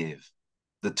 where they live,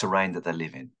 the terrain that they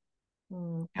live in.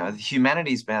 You know,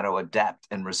 humanity's bound to adapt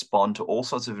and respond to all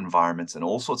sorts of environments and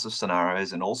all sorts of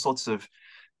scenarios and all sorts of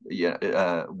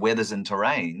weathers and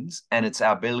terrains, and it's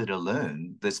our ability to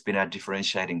learn that's been our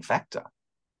differentiating factor.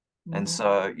 And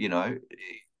so, you know,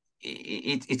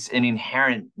 it's an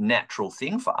inherent natural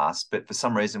thing for us, but for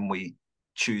some reason we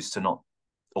choose to not,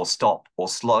 or stop or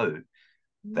slow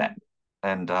that.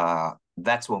 And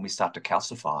that's when we start to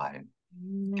calcify and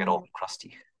get all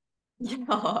crusty.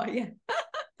 Oh, yeah.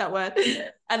 That word.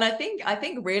 And I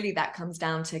think really that comes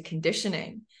down to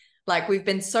conditioning. Like we've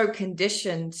been so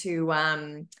conditioned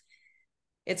to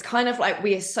it's kind of like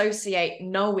we associate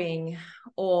knowing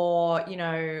or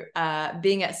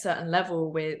being at a certain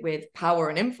level with power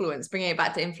and influence, bringing it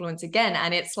back to influence again.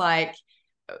 And it's like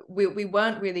we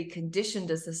weren't really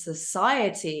conditioned as a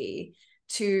society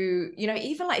to,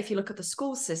 even like if you look at the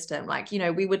school system, like,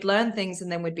 we would learn things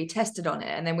and then we'd be tested on it,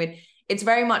 and then it's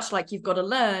very much like you've got to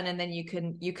learn and then you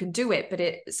can do it.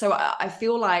 But so I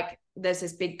feel like there's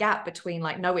this big gap between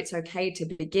like, no, it's okay to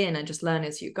begin and just learn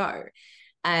as you go.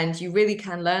 And you really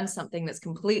can learn something that's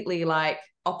completely like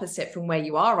opposite from where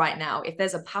you are right now. If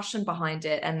there's a passion behind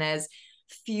it and there's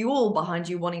fuel behind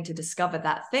you wanting to discover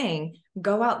that thing,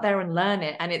 go out there and learn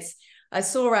it. And I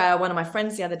saw one of my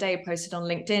friends the other day posted on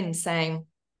LinkedIn saying,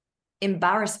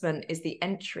 embarrassment is the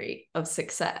entry of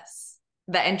success,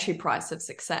 the entry price of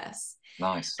success.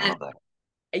 Nice. I love that.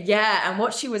 Yeah. And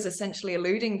what she was essentially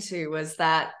alluding to was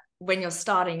that when you're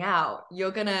starting out,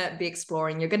 you're going to be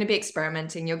exploring, you're going to be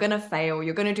experimenting, you're going to fail,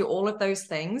 you're going to do all of those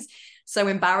things. So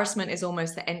embarrassment is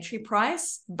almost the entry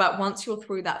price. But once you're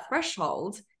through that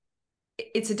threshold,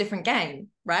 it's a different game,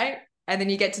 right? And then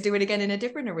you get to do it again in a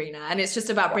different arena. And it's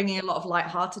just about bringing a lot of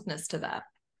lightheartedness to that.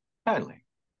 Totally.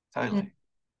 I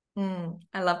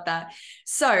love that.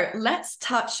 So let's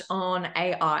touch on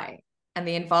AI and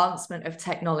the advancement of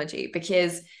technology,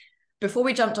 because before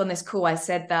we jumped on this call, I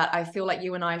said that I feel like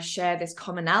you and I share this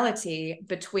commonality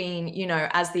between,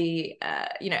 as the,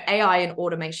 AI and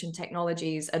automation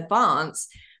technologies advance,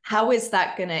 how is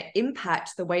that going to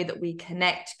impact the way that we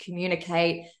connect,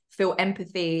 communicate, feel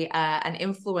empathy, and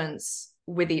influence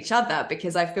with each other?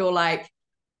 Because I feel like,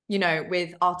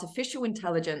 with artificial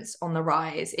intelligence on the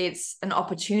rise, it's an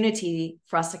opportunity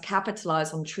for us to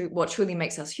capitalize on what truly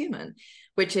makes us human,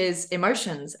 which is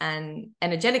emotions and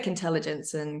energetic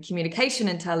intelligence and communication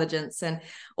intelligence and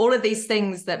all of these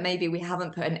things that maybe we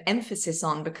haven't put an emphasis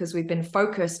on because we've been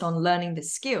focused on learning the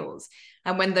skills.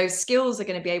 And when those skills are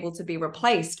going to be able to be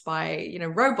replaced by,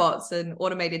 robots and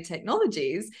automated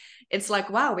technologies, it's like,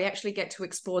 wow, we actually get to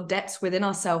explore depths within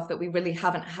ourselves that we really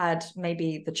haven't had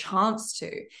maybe the chance to.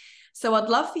 So I'd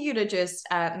love for you to just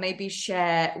maybe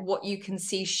share what you can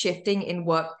see shifting in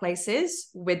workplaces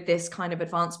with this kind of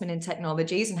advancement in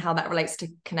technologies and how that relates to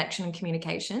connection and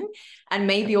communication, and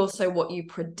maybe also what you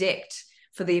predict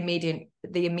for the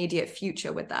immediate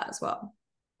future with that as well.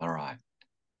 All right.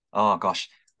 Oh gosh,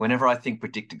 whenever I think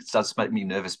predicting, it starts to make me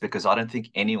nervous because I don't think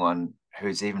anyone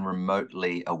who's even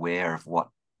remotely aware of what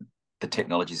the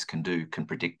technologies can do can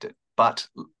predict it. But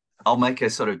I'll make a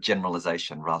sort of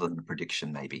generalization rather than a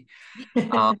prediction, maybe.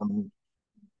 The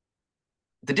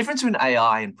difference between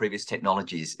AI and previous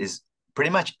technologies is pretty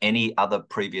much any other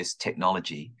previous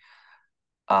technology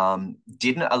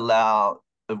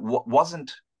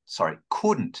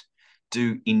couldn't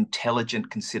do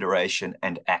intelligent consideration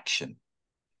and action.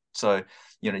 So,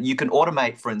 you can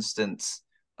automate, for instance,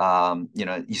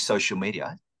 your social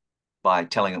media by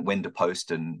telling it when to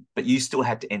post, but you still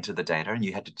had to enter the data and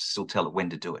you had to still tell it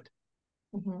when to do it.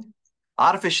 Mm-hmm.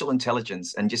 Artificial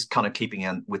intelligence, and just kind of keeping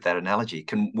on with that analogy,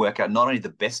 can work out not only the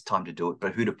best time to do it,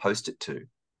 but who to post it to,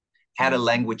 how to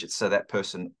language it so that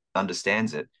person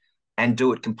understands it, and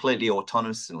do it completely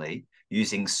autonomously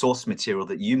using source material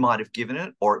that you might have given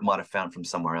it or it might have found from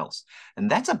somewhere else. And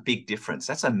that's a big difference.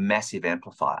 That's a massive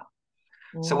amplifier.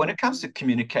 So when it comes to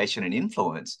communication and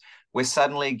influence, we're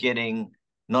suddenly getting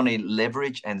not only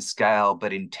leverage and scale,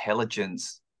 but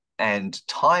intelligence and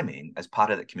timing as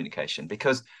part of that communication.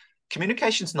 Because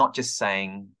communication is not just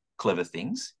saying clever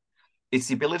things. It's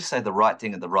the ability to say the right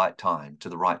thing at the right time to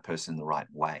the right person in the right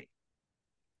way.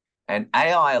 And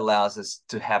AI allows us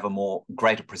to have a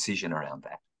greater precision around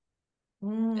that.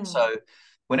 And so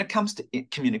when it comes to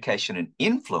communication and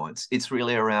influence, it's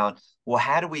really around, well,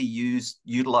 how do we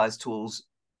utilize tools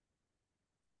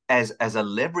as a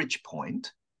leverage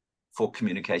point for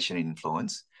communication and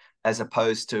influence, as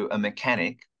opposed to a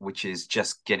mechanic, which is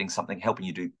just helping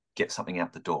you get something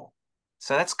out the door.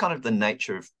 So that's kind of the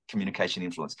nature of communication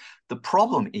influence. The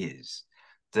problem is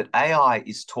that AI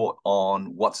is taught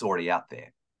on what's already out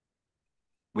there,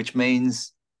 which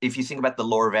means if you think about the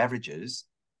law of averages,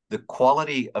 the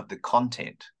quality of the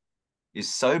content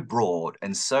is so broad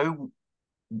and so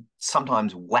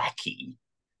sometimes wacky,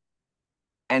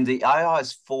 and the AI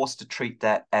is forced to treat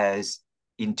that as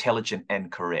intelligent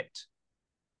and correct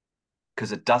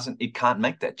because it can't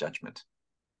make that judgment.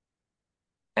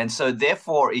 And so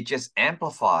therefore it just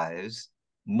amplifies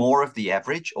more of the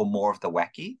average or more of the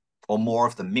wacky or more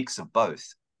of the mix of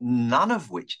both, none of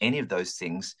which, any of those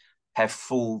things, have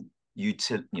full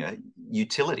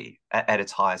utility at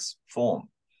its highest form.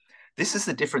 This is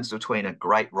the difference between a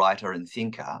great writer and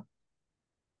thinker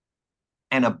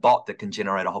and a bot that can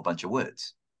generate a whole bunch of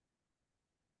words.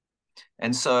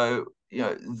 And so,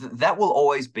 that will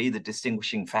always be the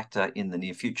distinguishing factor in the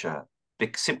near future,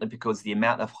 simply because the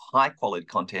amount of high quality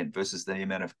content versus the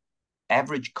amount of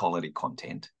average quality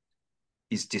content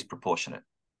is disproportionate.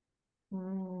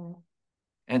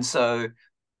 And so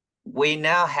we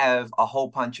now have a whole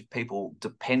bunch of people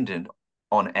dependent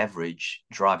on average,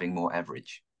 driving more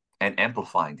average and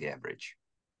amplifying the average.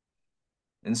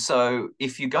 And so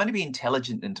if you're going to be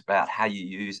intelligent about how you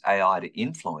use AI to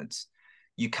influence,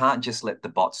 you can't just let the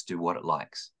bots do what it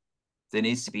likes. There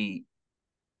needs to be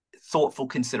thoughtful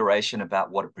consideration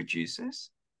about what it produces,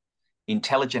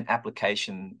 intelligent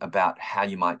application about how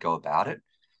you might go about it,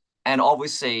 and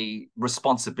obviously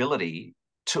responsibility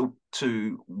to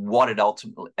what it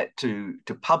ultimately to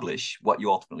publish what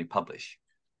you ultimately publish.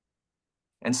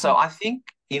 And so I think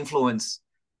influence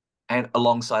and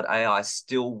alongside AI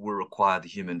still will require the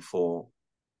human for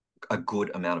a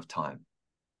good amount of time.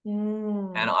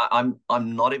 And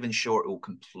I'm not even sure it will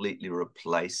completely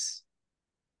replace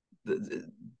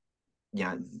that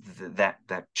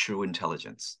true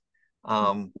intelligence.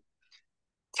 Can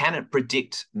it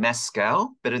predict mass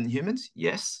scale better than humans?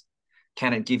 Yes.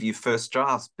 Can it give you first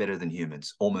drafts better than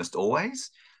humans? Almost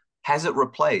always. Has it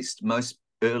replaced most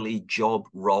early job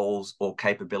roles or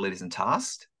capabilities and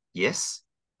tasks? Yes,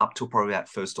 up to probably about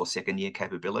first or second year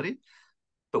capability.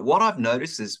 But what I've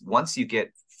noticed is once you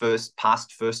get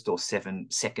past first or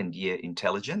second year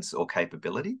intelligence or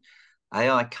capability,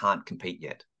 AI can't compete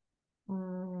yet.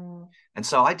 And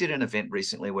so I did an event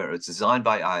recently where it's designed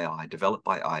by AI, developed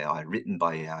by AI, written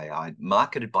by AI,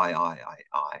 marketed by AI,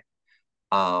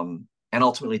 and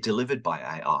ultimately delivered by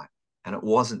AI. And it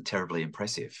wasn't terribly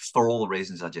impressive for all the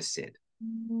reasons I just said.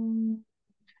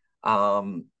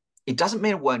 It doesn't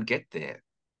mean it won't get there,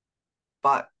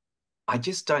 but I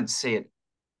just don't see it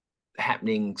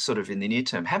happening sort of in the near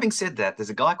term. Having said that, there's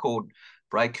a guy called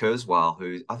Ray Kurzweil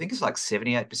who I think is like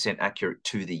 78% accurate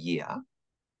to the year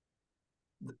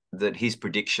that his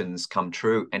predictions come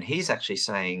true. And he's actually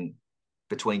saying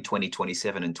between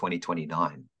 2027 and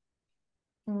 2029.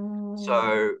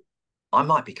 So I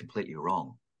might be completely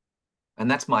wrong. And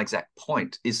that's my exact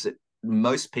point, is that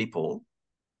most people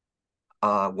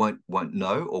won't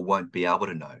know or won't be able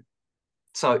to know.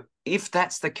 So if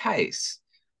that's the case,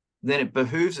 then it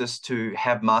behooves us to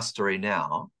have mastery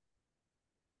now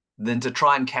than to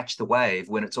try and catch the wave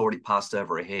when it's already passed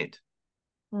over ahead.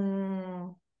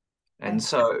 And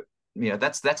so,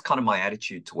 that's kind of my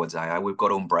attitude towards AI. We've got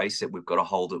to embrace it. We've got to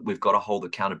hold it. We've got to hold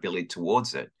accountability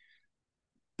towards it.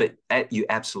 But you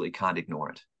absolutely can't ignore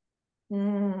it.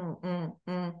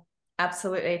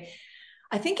 Absolutely.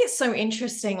 I think it's so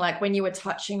interesting, like when you were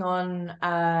touching on,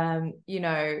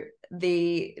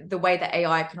 the way that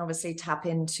AI can obviously tap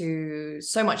into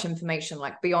so much information,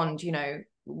 like beyond,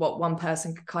 what one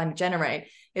person could kind of generate.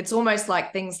 It's almost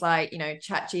like things like,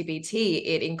 ChatGPT,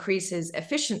 it increases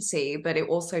efficiency, but it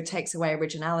also takes away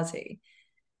originality,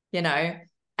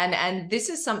 and this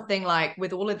is something like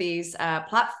with all of these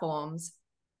platforms.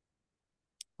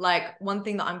 Like one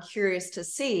thing that I'm curious to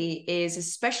see is,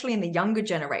 especially in the younger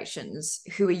generations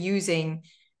who are using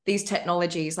these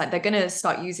technologies, like they're going to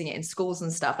start using it in schools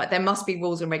and stuff. Like there must be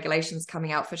rules and regulations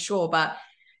coming out for sure, but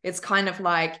it's kind of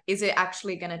like, is it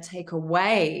actually going to take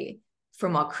away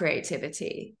from our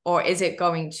creativity, or is it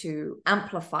going to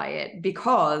amplify it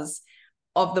because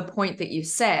of the point that you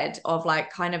said of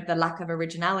like kind of the lack of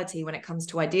originality when it comes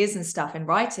to ideas and stuff in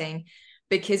writing?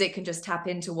 Because it can just tap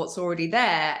into what's already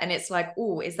there. And it's like,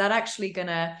 oh, is that actually going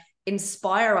to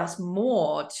inspire us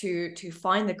more to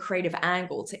find the creative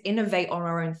angle, to innovate on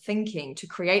our own thinking, to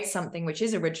create something which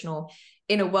is original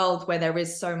in a world where there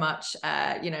is so much,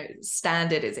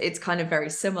 standard. It's kind of very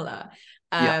similar.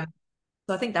 So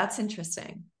I think that's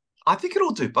interesting. I think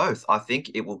it'll do both. I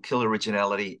think it will kill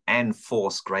originality and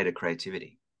force greater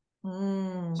creativity.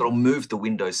 So it'll move the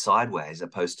window sideways as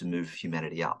opposed to move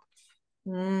humanity up.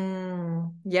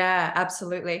 Yeah,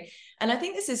 absolutely. And I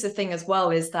think this is the thing as well,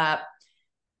 is that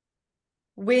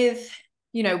with,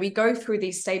 we go through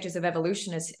these stages of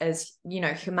evolution as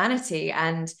humanity.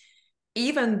 And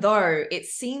even though it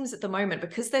seems at the moment,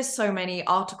 because there's so many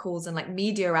articles and like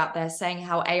media out there saying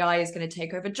how AI is going to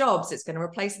take over jobs, it's going to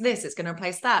replace this, it's going to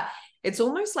replace that, it's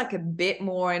almost like a bit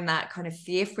more in that kind of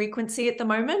fear frequency at the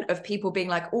moment of people being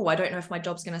like, oh, I don't know if my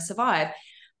job's going to survive.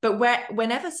 But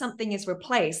whenever something is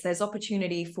replaced, there's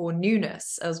opportunity for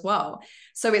newness as well.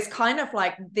 So it's kind of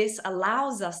like this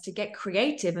allows us to get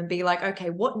creative and be like,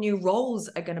 okay, what new roles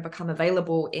are going to become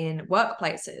available in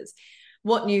workplaces?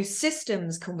 What new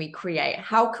systems can we create?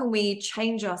 How can we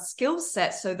change our skill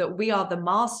set so that we are the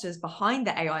masters behind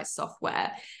the AI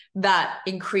software that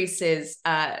increases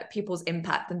people's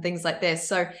impact and things like this?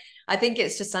 So I think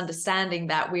it's just understanding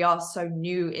that we are so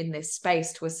new in this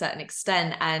space to a certain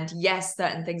extent. And yes,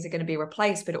 certain things are going to be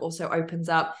replaced, but it also opens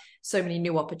up so many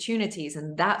new opportunities.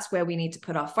 And that's where we need to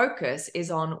put our focus,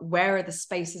 is on where are the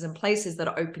spaces and places that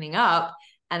are opening up,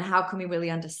 and how can we really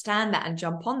understand that and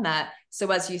jump on that?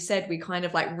 So as you said, we kind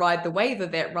of like ride the wave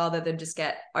of it rather than just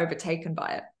get overtaken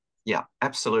by it. Yeah,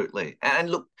 absolutely. And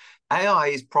look, AI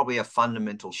is probably a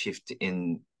fundamental shift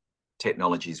in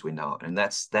technologies we know, and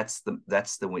that's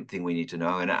the thing we need to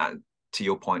know. And to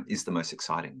your point, is the most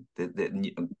exciting.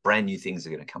 The brand new things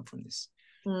are going to come from this.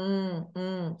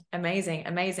 Amazing.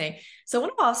 So I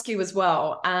want to ask you as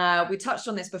well. We touched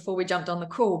on this before we jumped on the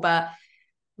call, but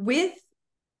with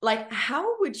like,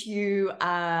 how would you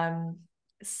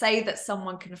say that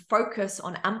someone can focus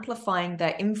on amplifying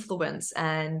their influence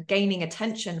and gaining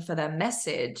attention for their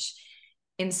message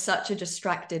in such a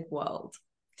distracted world?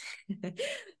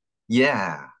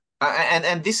 Yeah.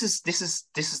 And this is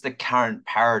the current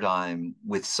paradigm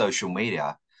with social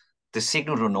media. The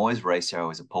signal to noise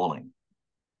ratio is appalling.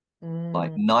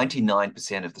 Like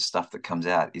 99% of the stuff that comes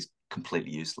out is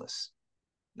completely useless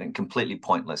and completely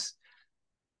pointless,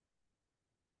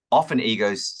 often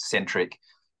egocentric,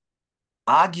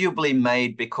 arguably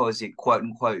made because it, quote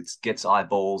unquote, gets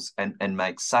eyeballs and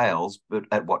makes sales, but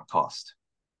at what cost?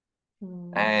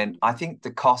 And I think the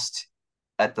cost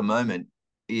at the moment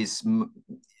is,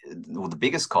 well, the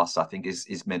biggest cost, I think,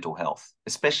 is mental health,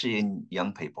 especially in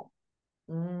young people.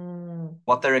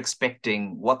 What they're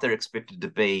expecting, what they're expected to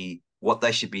be, what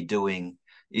they should be doing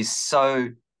is so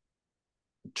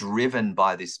driven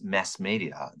by this mass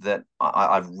media that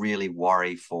I really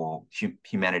worry for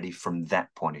humanity from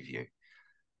that point of view.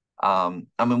 I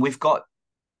mean, we've got,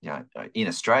 in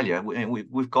Australia,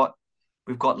 we've got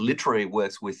literary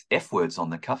works with F words on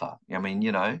the cover. I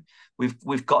mean,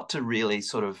 we've got to really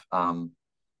sort of,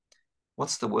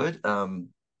 what's the word?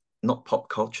 Not pop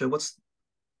culture. What's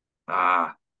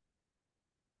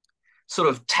sort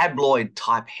of tabloid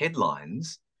type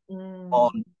headlines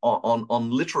on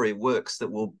literary works that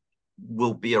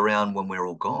will be around when we're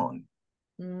all gone.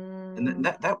 And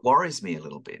that worries me a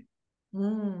little bit.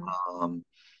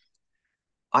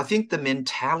 I think the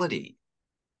mentality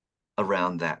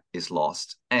around that is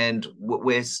lost, and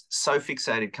we're so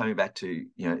fixated, coming back to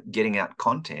getting out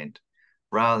content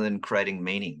rather than creating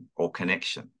meaning or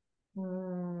connection.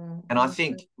 And I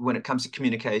think when it comes to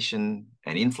communication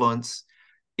and influence,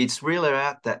 it's really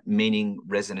about that meaning,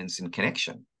 resonance, and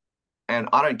connection. And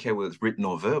I don't care whether it's written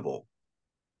or verbal.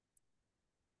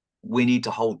 We need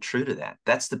to hold true to that.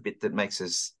 That's the bit that makes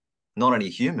us not only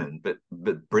human, but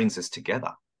brings us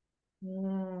together.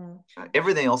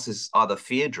 Everything else is either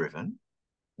fear-driven.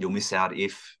 You'll miss out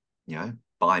if,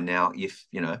 buy now, if,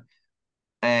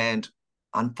 and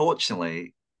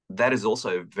unfortunately, that is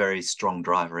also a very strong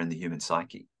driver in the human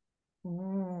psyche.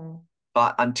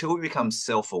 But until we become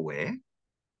self-aware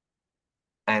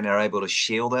and are able to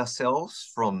shield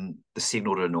ourselves from the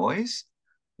signal to noise,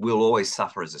 we'll always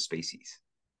suffer as a species.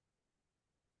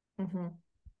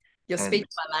 You're speaking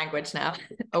my language now.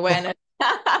 Awareness.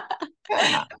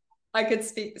 Yeah. I could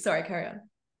speak. Sorry, carry on.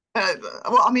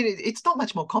 Well, I mean, it's not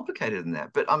much more complicated than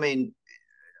that. But I mean,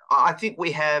 I think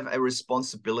we have a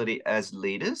responsibility as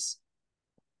leaders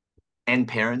and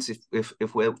parents,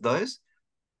 if we're those,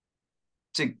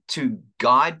 to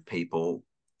guide people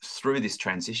through this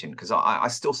transition, because I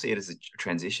still see it as a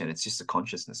transition. It's just a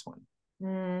consciousness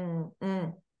one.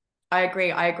 I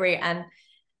agree. And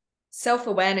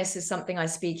self-awareness is something I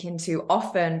speak into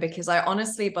often, because I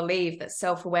honestly believe that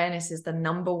self-awareness is the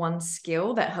number one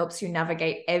skill that helps you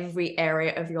navigate every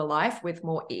area of your life with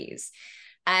more ease.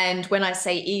 And when I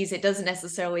say ease, it doesn't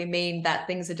necessarily mean that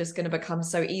things are just going to become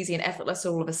so easy and effortless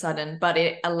all of a sudden, but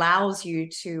it allows you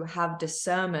to have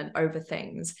discernment over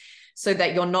things so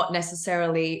that you're not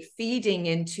necessarily feeding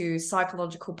into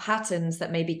psychological patterns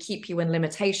that maybe keep you in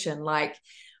limitation. Like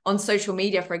on social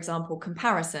media, for example,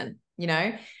 comparison,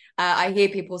 I hear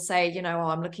people say, oh,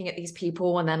 I'm looking at these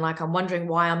people and then I'm wondering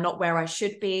why I'm not where I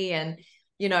should be. And,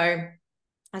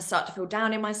 I start to feel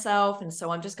down in myself. And so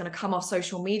I'm just going to come off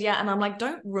social media. And I'm like,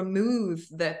 don't remove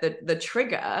the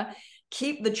trigger.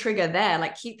 Keep the trigger there.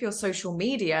 Like, keep your social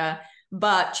media,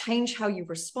 but change how you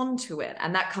respond to it.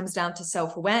 And that comes down to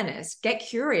self-awareness. Get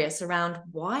curious around,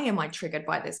 why am I triggered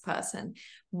by this person?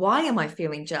 Why am I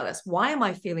feeling jealous? Why am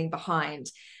I feeling behind?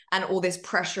 And all this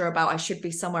pressure about I should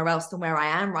be somewhere else than where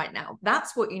I am right now.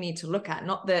 That's what you need to look at,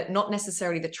 not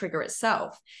necessarily the trigger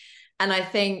itself. And I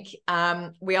think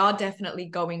we are definitely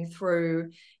going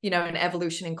through, an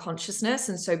evolution in consciousness.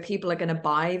 And so people are going to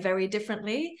buy very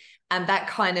differently. And that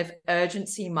kind of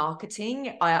urgency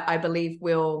marketing, I believe,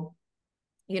 will,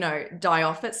 die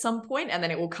off at some point, and then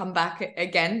it will come back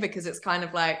again, because it's kind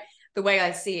of like, the way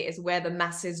I see it is, where the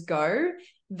masses go,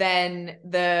 then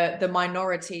the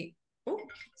minority,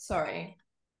 sorry,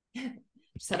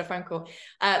 just had a phone call,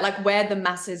 like where the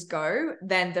masses go,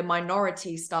 then the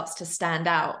minority starts to stand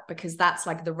out, because that's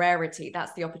like the rarity,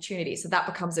 that's the opportunity. So that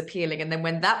becomes appealing. And then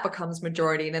when that becomes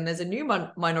majority, then there's a new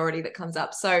minority that comes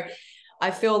up. So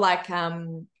I feel like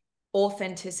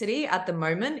authenticity at the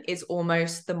moment is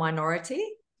almost the minority,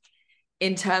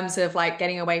 in terms of like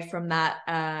getting away from that,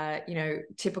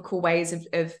 typical ways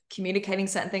of communicating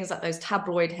certain things, like those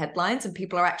tabloid headlines. And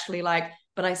people are actually like,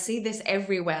 but I see this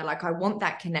everywhere. Like, I want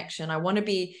that connection. I want to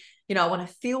be, I want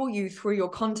to feel you through your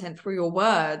content, through your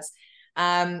words.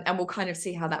 And we'll kind of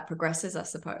see how that progresses, I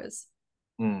suppose.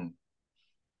 I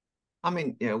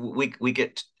mean, we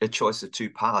get a choice of two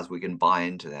paths. We can buy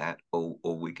into that, or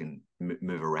we can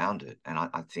move around it. And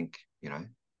I think,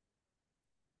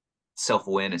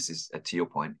 self-awareness is, to your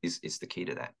point, is the key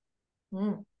to that.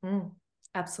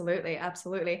 Absolutely.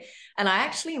 And I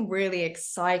actually am really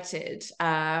excited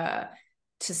to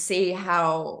see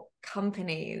how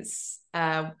companies,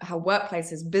 how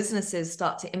workplaces, businesses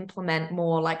start to implement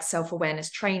more like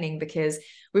self-awareness training, because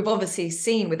we've obviously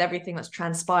seen, with everything that's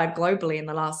transpired globally in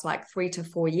the last like 3 to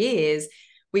 4 years,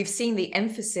 we've seen the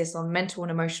emphasis on mental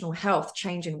and emotional health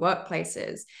change in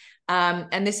workplaces.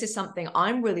 And this is something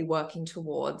I'm really working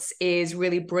towards, is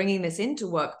really bringing this into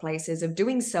workplaces, of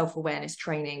doing self-awareness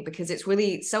training, because it's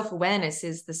really, self-awareness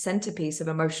is the centerpiece of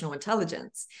emotional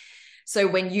intelligence. So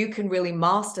when you can really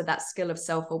master that skill of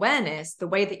self-awareness, the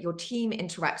way that your team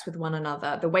interacts with one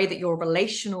another, the way that your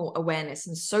relational awareness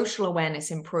and social awareness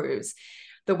improves,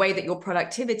 the way that your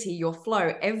productivity, your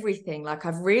flow, everything, like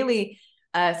I've really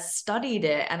studied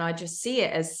it, and I just see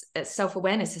it as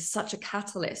self-awareness is such a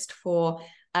catalyst for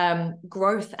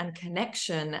growth and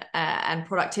connection and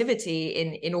productivity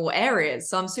in all areas.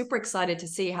 So I'm super excited to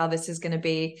see how this is going to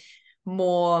be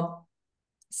more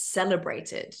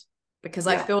celebrated, because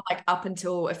I feel like up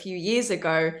until a few years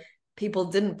ago, people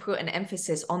didn't put an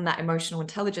emphasis on that emotional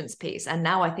intelligence piece. And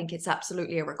now I think it's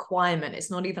absolutely a requirement.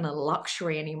 It's not even a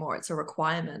luxury anymore. It's a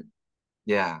requirement.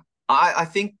 Yeah. I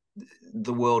think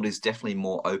the world is definitely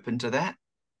more open to that.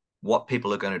 What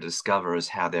people are going to discover is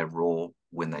how they're raw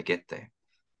when they get there.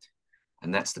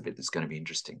 And that's the bit that's going to be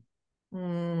interesting.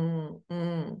 Oh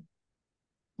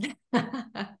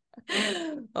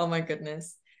my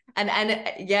goodness. And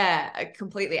yeah,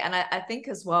 completely. And I think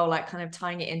as well, like kind of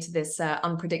tying it into this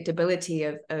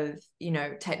unpredictability of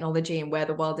technology and where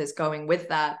the world is going with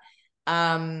that.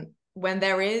 When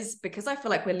there is, because I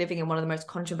feel like we're living in one of the most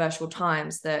controversial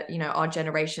times that our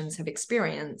generations have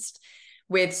experienced,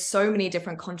 with so many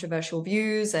different controversial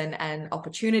views and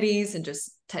opportunities, and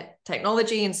just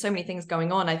technology and so many things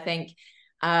going on. I think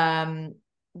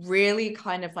really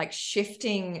kind of like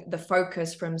shifting the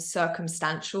focus from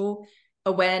circumstantial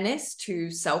awareness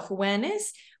to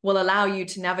self-awareness will allow you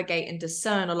to navigate and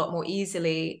discern a lot more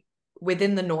easily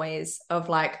within the noise of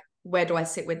like, where do I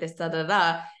sit with this,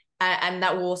 and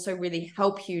that will also really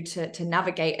help you to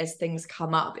navigate as things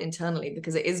come up internally,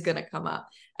 because it is going to come up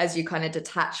as you kind of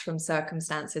detach from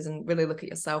circumstances and really look at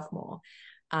yourself more.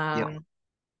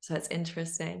 So it's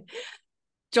interesting.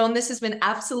 John, this has been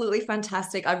absolutely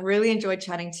fantastic. I've really enjoyed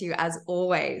chatting to you as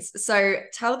always. So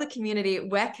tell the community,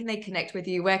 where can they connect with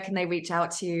you? Where can they reach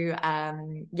out to you?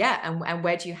 And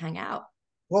where do you hang out?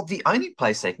 Well, the only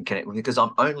place they can connect with me, because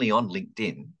I'm only on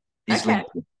LinkedIn, is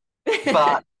LinkedIn.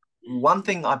 But one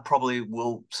thing I probably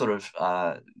will sort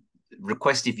of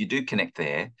request, if you do connect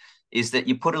there, is that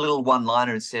you put a little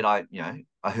one-liner and said, I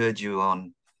heard you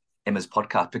on Emma's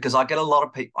podcast, because I get a lot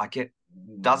of people, I get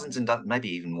dozens and dozens, maybe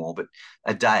even more, but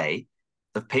a day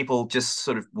of people just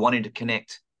sort of wanting to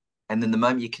connect. And then the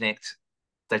moment you connect,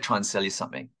 they try and sell you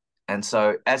something. And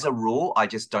so as a rule, I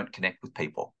just don't connect with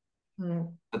people.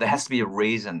 But there has to be a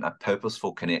reason, a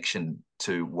purposeful connection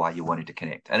to why you wanted to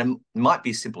connect. And it might be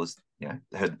as simple as, they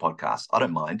heard the podcast. I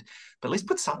don't mind, but at least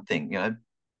put something.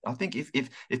 I think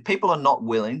if people are not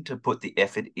willing to put the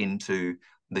effort into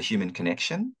the human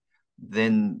connection,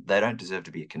 then they don't deserve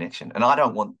to be a connection. And I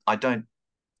don't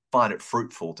find it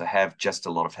fruitful to have just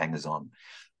a lot of hangers on.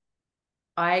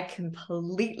 I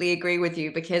completely agree with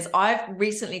you, because I've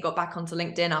recently got back onto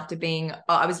LinkedIn after being,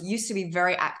 I was used to be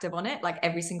very active on it, like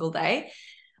every single day.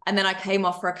 And then I came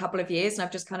off for a couple of years and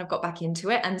I've just kind of got back into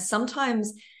it. And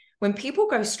sometimes when people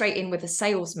go straight in with a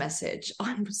sales message,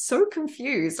 I'm so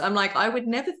confused. I'm like, I would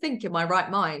never think in my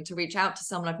right mind to reach out to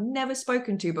someone I've never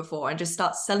spoken to before and just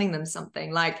start selling them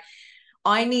something. Like,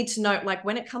 I need to know, like,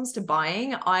 when it comes to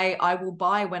buying, I will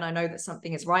buy when I know that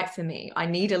something is right for me. I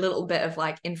need a little bit of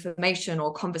like information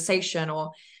or conversation or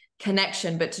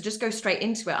connection, but to just go straight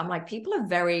into it, I'm like, people are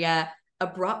very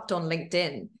abrupt on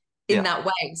LinkedIn in that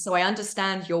way. So I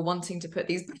understand you're wanting to put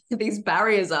these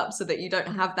barriers up so that you don't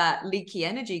have that leaky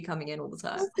energy coming in all the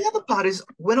time. The other part is,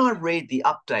 when I read the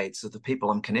updates of the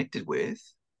people I'm connected with,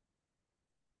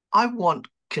 I want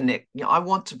to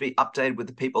be updated with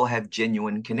the people I have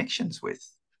genuine connections with.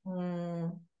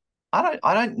 I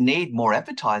don't need more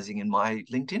advertising in my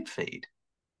LinkedIn feed.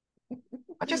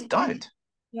 I just don't.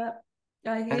 Yeah.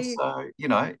 I hear you. So,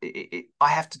 I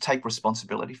have to take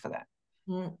responsibility for that.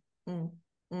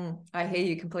 I hear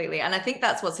you completely. And I think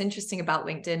that's what's interesting about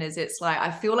LinkedIn is it's like,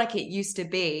 I feel like it used to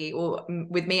be, or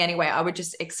with me anyway, I would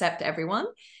just accept everyone,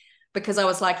 because I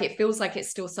was like, it feels like it's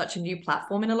still such a new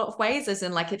platform in a lot of ways, as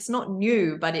in like, it's not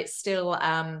new, but it's still,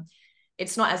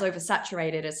 it's not as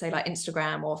oversaturated as say like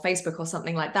Instagram or Facebook or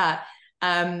something like that.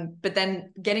 But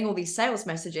then getting all these sales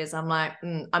messages, I'm like,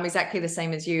 I'm exactly the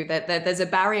same as you, that there's a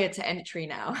barrier to entry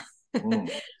now. And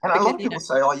because, a lot of people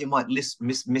say, oh, you might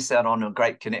miss out on a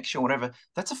great connection or whatever.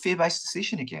 That's a fear-based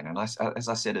decision again. And as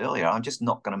I said earlier, I'm just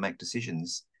not going to make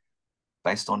decisions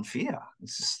based on fear.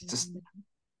 It's just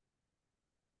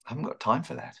I haven't got time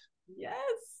for that. Yes.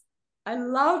 I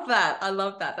love that. I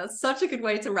love that. That's such a good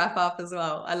way to wrap up as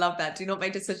well. I love that. Do not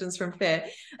make decisions from fear.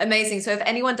 Amazing. So if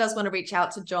anyone does want to reach out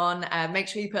to John, make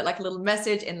sure you put like a little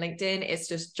message in LinkedIn. It's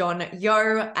just John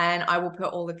Yeo, and I will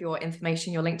put all of your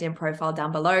information, your LinkedIn profile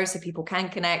down below so people can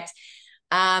connect.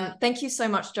 Thank you so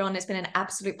much, John. It's been an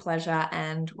absolute pleasure,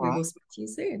 and we will speak to you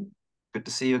soon. Good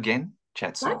to see you again.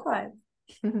 Chat soon. Likewise.